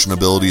Insurrection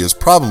ability is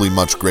probably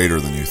much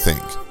greater than you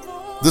think.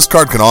 This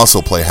card can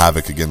also play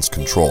havoc against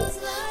control.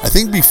 I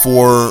think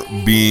before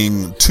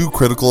being too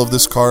critical of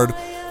this card,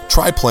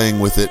 try playing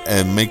with it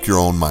and make your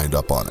own mind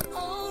up on it.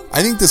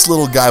 I think this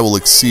little guy will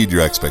exceed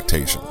your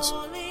expectations.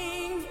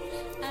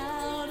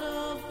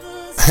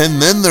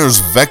 And then there's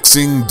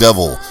Vexing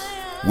Devil,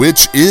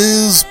 which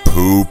is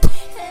poop.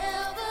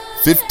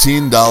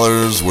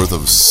 $15 worth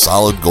of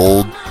solid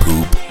gold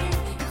poop.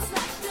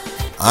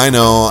 I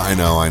know.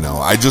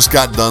 I just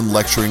got done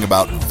lecturing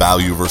about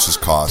value versus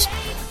cost.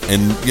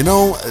 And, you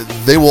know,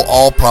 they will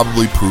all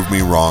probably prove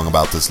me wrong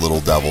about this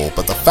little devil.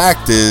 But the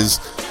fact is,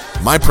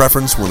 my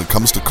preference when it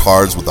comes to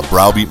cards with the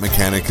browbeat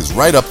mechanic is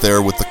right up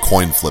there with the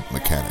coin flip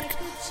mechanic.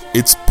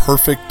 It's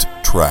perfect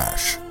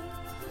trash.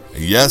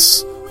 And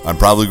yes, I'm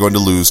probably going to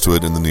lose to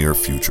it in the near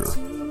future.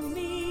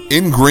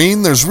 In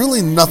green, there's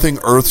really nothing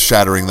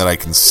earth-shattering that I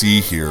can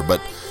see here,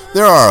 but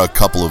there are a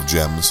couple of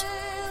gems.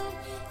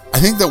 I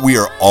think that we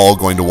are all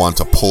going to want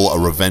to pull a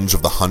Revenge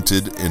of the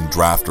Hunted in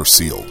Draft or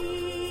Sealed.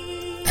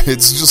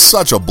 It's just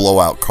such a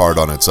blowout card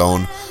on its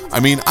own. I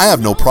mean, I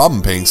have no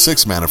problem paying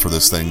 6 mana for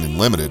this thing in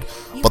Limited,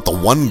 but the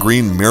 1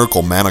 green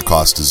Miracle mana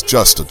cost is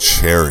just a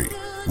cherry.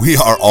 We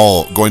are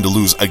all going to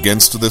lose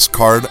against this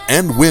card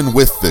and win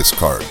with this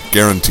card,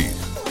 guaranteed.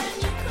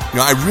 You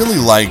know, I really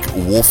like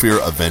Wolfir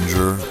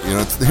Avenger. You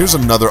know, here's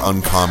another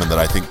uncommon that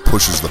I think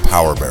pushes the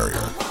power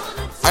barrier.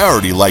 I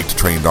already liked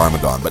Trained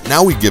Armadon, but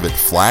now we give it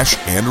flash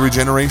and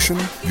regeneration.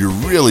 You're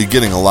really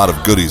getting a lot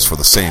of goodies for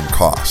the same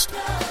cost.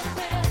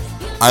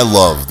 I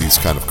love these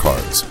kind of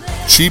cards.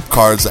 Cheap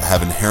cards that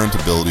have inherent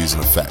abilities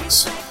and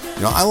effects.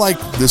 I like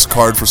this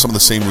card for some of the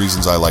same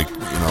reasons I like,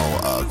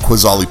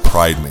 Quasali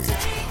Pride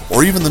Mage,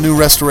 or even the new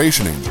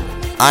Restoration Angel.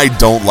 I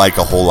don't like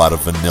a whole lot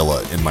of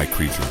vanilla in my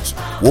creatures.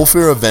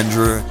 Wolfir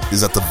Avenger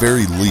is at the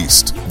very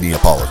least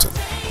Neapolitan.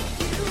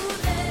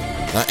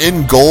 Now,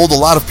 in gold, a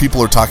lot of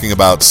people are talking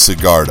about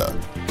Sigarda.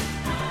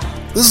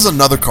 This is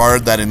another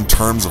card that, in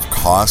terms of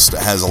cost,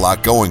 has a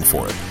lot going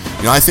for it.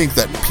 I think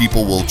that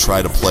people will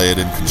try to play it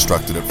and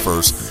construct it at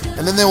first,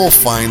 and then they will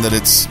find that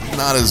it's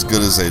not as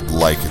good as they'd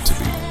like it to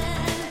be.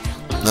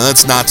 Now,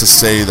 that's not to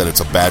say that it's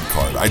a bad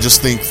card. I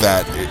just think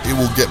that it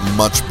will get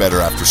much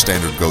better after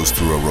Standard goes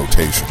through a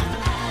rotation.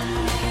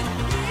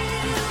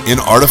 In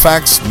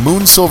Artifacts,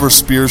 Moonsilver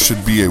Spear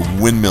should be a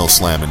windmill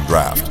slam in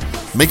draft.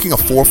 Making a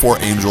 4/4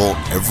 Angel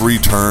every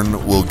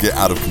turn will get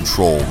out of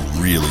control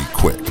really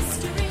quick.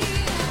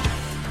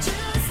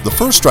 The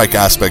first strike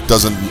aspect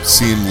doesn't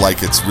seem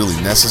like it's really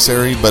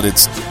necessary, but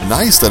it's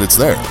nice that it's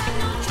there.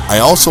 I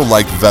also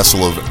like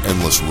Vessel of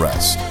Endless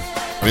Rest.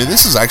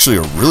 This is actually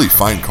a really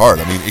fine card.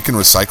 It can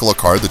recycle a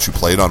card that you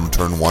played on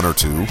turn 1 or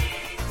 2,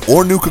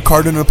 or nuke a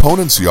card in an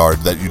opponent's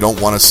yard that you don't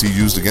want to see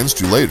used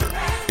against you later.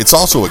 It's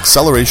also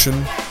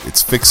acceleration,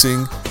 it's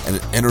fixing, and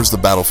it enters the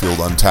battlefield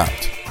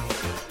untapped.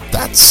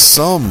 That's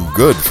some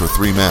good for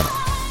 3 mana.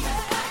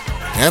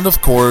 And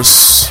of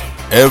course,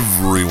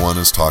 everyone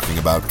is talking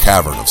about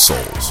Cavern of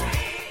Souls.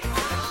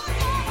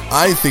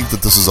 I think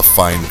that this is a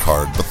fine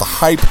card, but the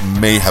hype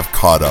may have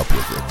caught up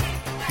with it.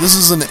 This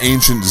is an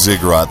ancient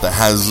Ziggurat that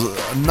has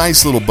a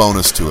nice little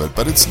bonus to it,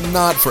 but it's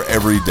not for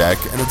every deck,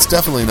 and it's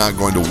definitely not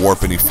going to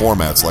warp any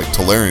formats like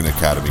Tolarian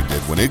Academy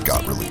did when it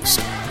got released.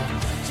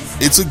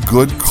 It's a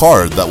good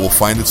card that will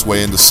find its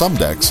way into some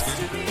decks,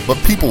 but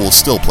people will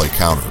still play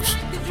counters.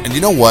 And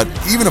you know what?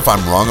 Even if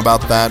I'm wrong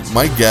about that,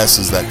 my guess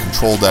is that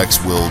control decks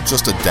will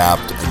just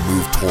adapt and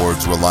move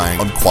towards relying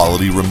on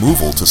quality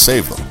removal to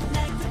save them.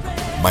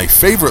 My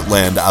favorite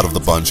land out of the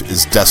bunch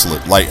is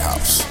Desolate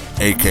Lighthouse,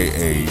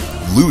 aka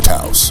Loot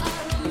House.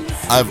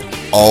 I've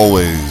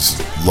always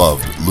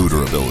loved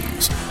looter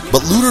abilities,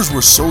 but looters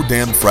were so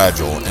damn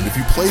fragile, and if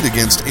you played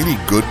against any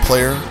good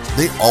player,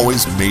 they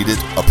always made it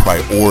a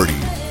priority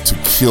to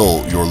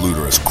kill your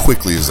looter as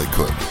quickly as they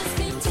could.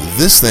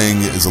 This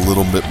thing is a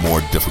little bit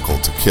more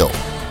difficult to kill.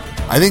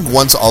 I think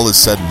once all is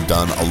said and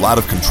done, a lot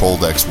of control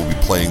decks will be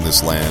playing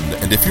this land,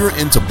 and if you're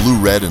into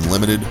blue-red and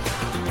limited,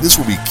 this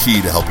will be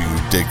key to helping you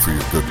dig for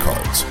your good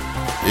cards.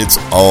 It's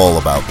all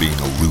about being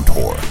a loot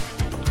whore.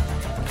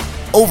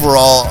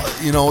 Overall,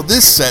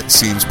 this set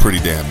seems pretty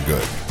damn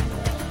good.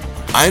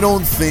 I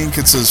don't think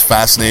it's as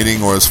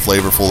fascinating or as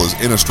flavorful as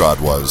Innistrad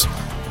was,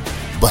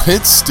 but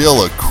it's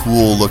still a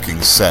cool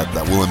looking set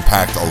that will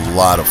impact a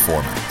lot of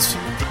formats.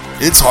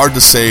 It's hard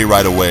to say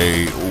right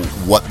away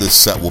what this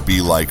set will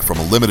be like from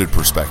a limited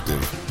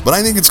perspective, but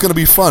I think it's going to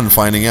be fun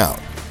finding out.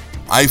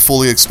 I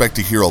fully expect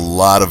to hear a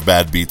lot of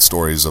bad beat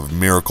stories of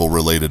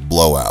miracle-related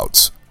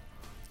blowouts.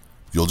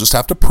 You'll just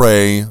have to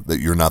pray that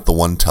you're not the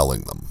one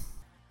telling them.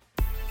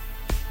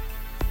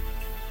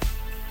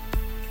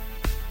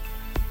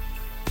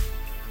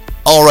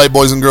 Alright,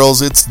 boys and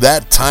girls, it's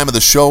that time of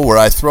the show where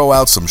I throw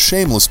out some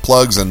shameless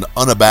plugs and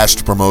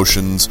unabashed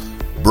promotions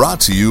brought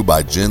to you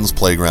by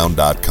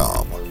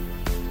JinnsPlayground.com.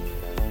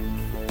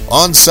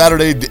 On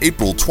Saturday,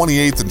 April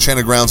 28th,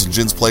 Enchanted Grounds and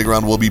Djinn's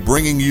Playground will be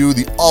bringing you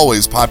the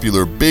always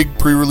popular big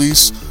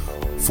pre-release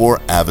for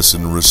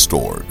Avacyn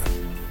Restored.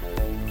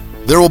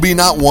 There will be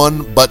not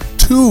one, but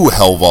 2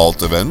 Hell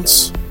Vault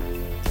events.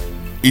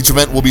 Each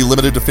event will be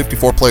limited to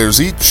 54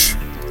 players each.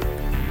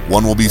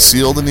 One will be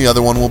sealed and the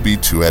other one will be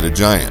Two-Headed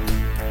Giant.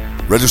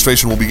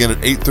 Registration will begin at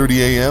 8:30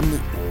 a.m.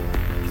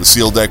 The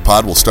sealed deck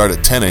pod will start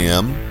at 10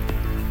 a.m.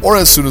 or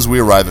as soon as we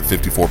arrive at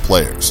 54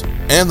 players.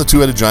 And the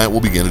Two-Headed Giant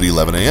will begin at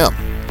 11 a.m.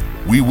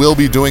 We will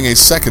be doing a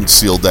second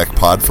sealed deck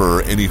pod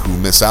for any who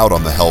miss out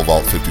on the Hell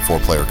Vault 54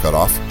 player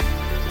cutoff.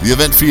 The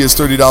event fee is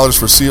 $30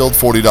 for sealed,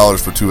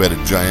 $40 for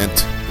Two-Headed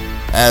Giant.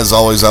 As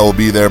always, I will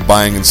be there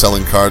buying and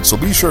selling cards, so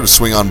be sure to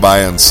swing on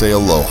by and say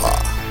aloha.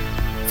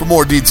 For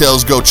more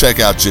details, go check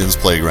out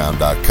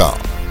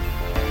JinnsPlayground.com.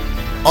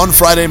 On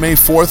Friday, May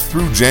 4th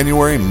through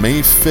January,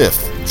 May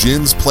 5th,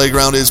 Djinn's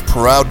Playground is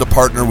proud to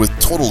partner with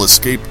Total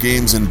Escape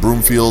Games in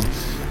Broomfield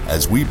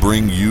as we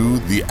bring you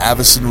the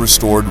Avacyn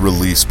Restored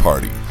release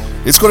party.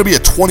 It's going to be a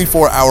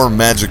 24-hour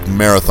Magic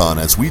marathon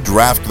as we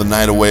draft the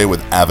night away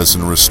with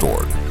Avacyn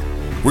Restored.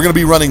 We're going to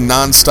be running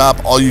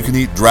non-stop,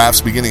 all-you-can-eat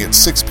drafts beginning at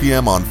 6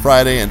 p.m. on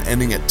Friday and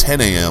ending at 10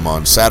 a.m.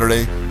 on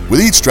Saturday.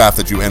 With each draft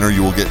that you enter,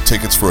 you will get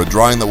tickets for a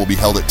drawing that will be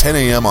held at 10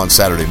 a.m. on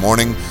Saturday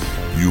morning.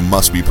 You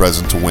must be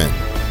present to win.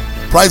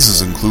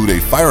 Prizes include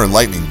a Fire and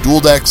Lightning dual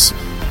decks,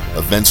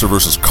 a Venser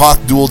vs. Koth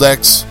dual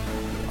decks,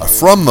 a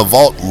From the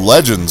Vault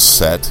Legends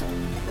set,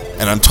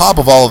 and on top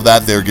of all of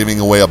that, they're giving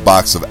away a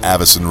box of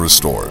Avacyn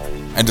Restored.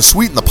 And to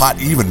sweeten the pot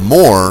even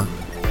more,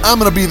 I'm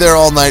going to be there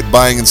all night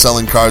buying and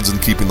selling cards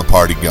and keeping the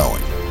party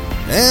going.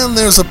 And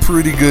there's a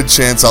pretty good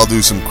chance I'll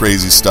do some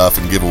crazy stuff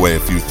and give away a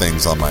few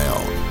things on my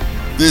own.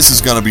 This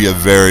is going to be a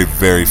very,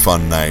 very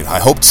fun night. I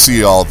hope to see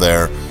you all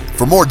there.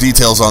 For more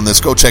details on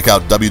this, go check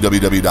out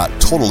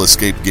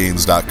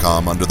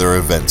www.totalescapegames.com under their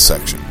events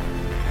section.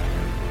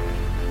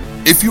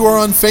 If you are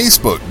on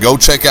Facebook, go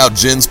check out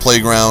Djinn's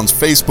Playground's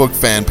Facebook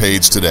fan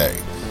page today.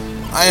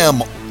 I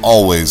am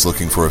always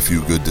looking for a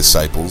few good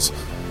disciples.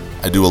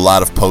 I do a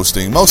lot of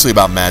posting, mostly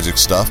about magic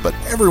stuff, but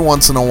every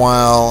once in a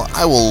while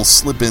I will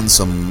slip in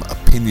some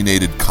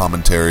opinionated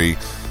commentary,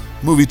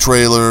 movie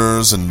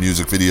trailers, and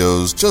music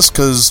videos just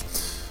because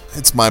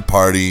it's my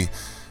party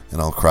and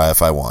I'll cry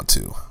if I want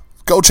to.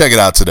 Go check it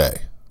out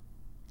today.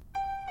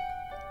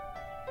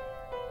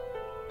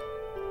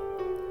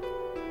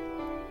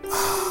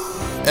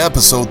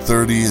 Episode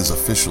 30 is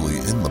officially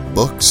in the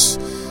books.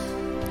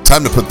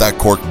 Time to put that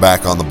cork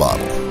back on the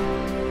bottle.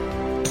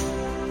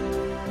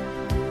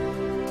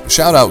 A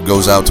shout out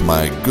goes out to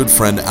my good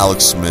friend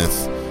Alex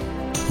Smith,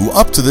 who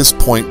up to this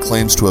point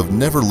claims to have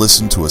never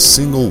listened to a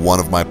single one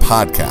of my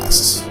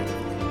podcasts.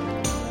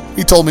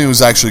 He told me he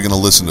was actually going to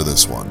listen to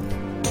this one.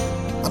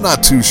 I'm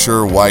not too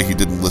sure why he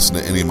didn't listen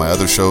to any of my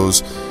other shows.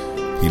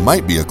 He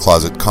might be a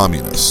closet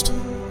communist.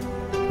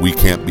 We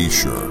can't be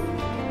sure.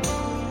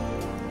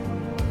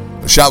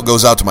 A shout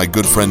goes out to my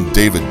good friend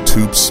David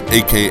Toops,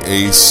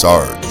 aka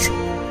Sarge.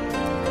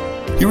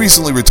 He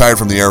recently retired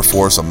from the Air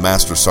Force, a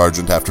Master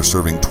Sergeant, after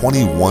serving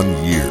 21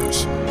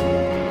 years.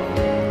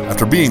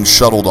 After being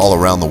shuttled all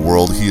around the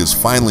world, he is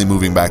finally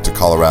moving back to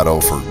Colorado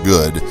for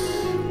good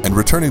and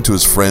returning to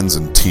his friends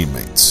and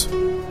teammates.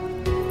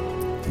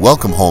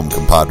 Welcome home,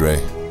 compadre.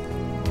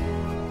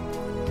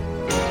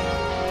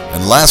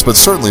 And last but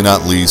certainly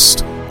not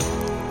least,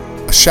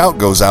 a shout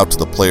goes out to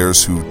the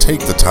players who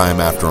take the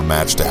time after a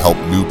match to help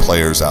new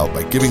players out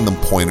by giving them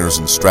pointers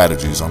and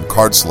strategies on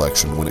card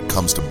selection when it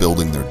comes to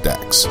building their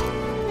decks.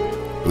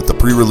 With the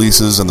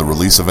pre-releases and the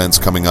release events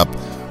coming up,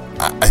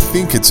 I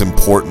think it's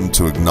important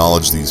to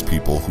acknowledge these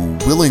people who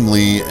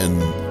willingly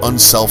and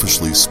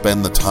unselfishly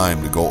spend the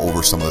time to go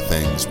over some of the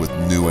things with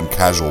new and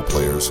casual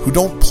players who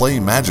don't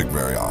play Magic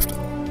very often.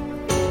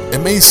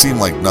 It may seem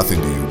like nothing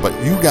to you, but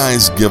you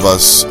guys give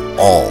us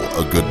all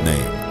a good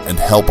name and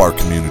help our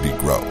community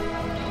grow.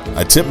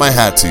 I tip my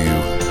hat to you.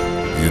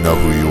 You know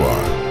who you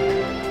are.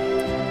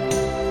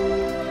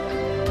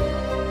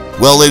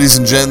 Well, ladies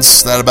and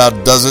gents, that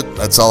about does it.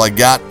 That's all I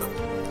got.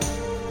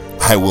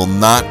 I will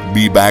not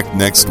be back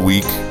next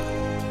week,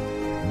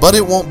 but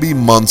it won't be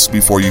months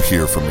before you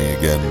hear from me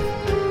again.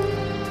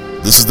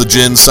 This is the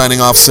Djinn signing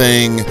off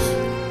saying,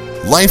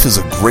 life is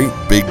a great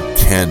big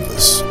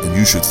canvas, and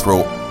you should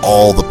throw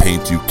all the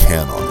paint you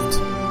can on it.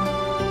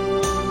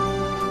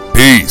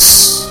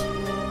 Peace.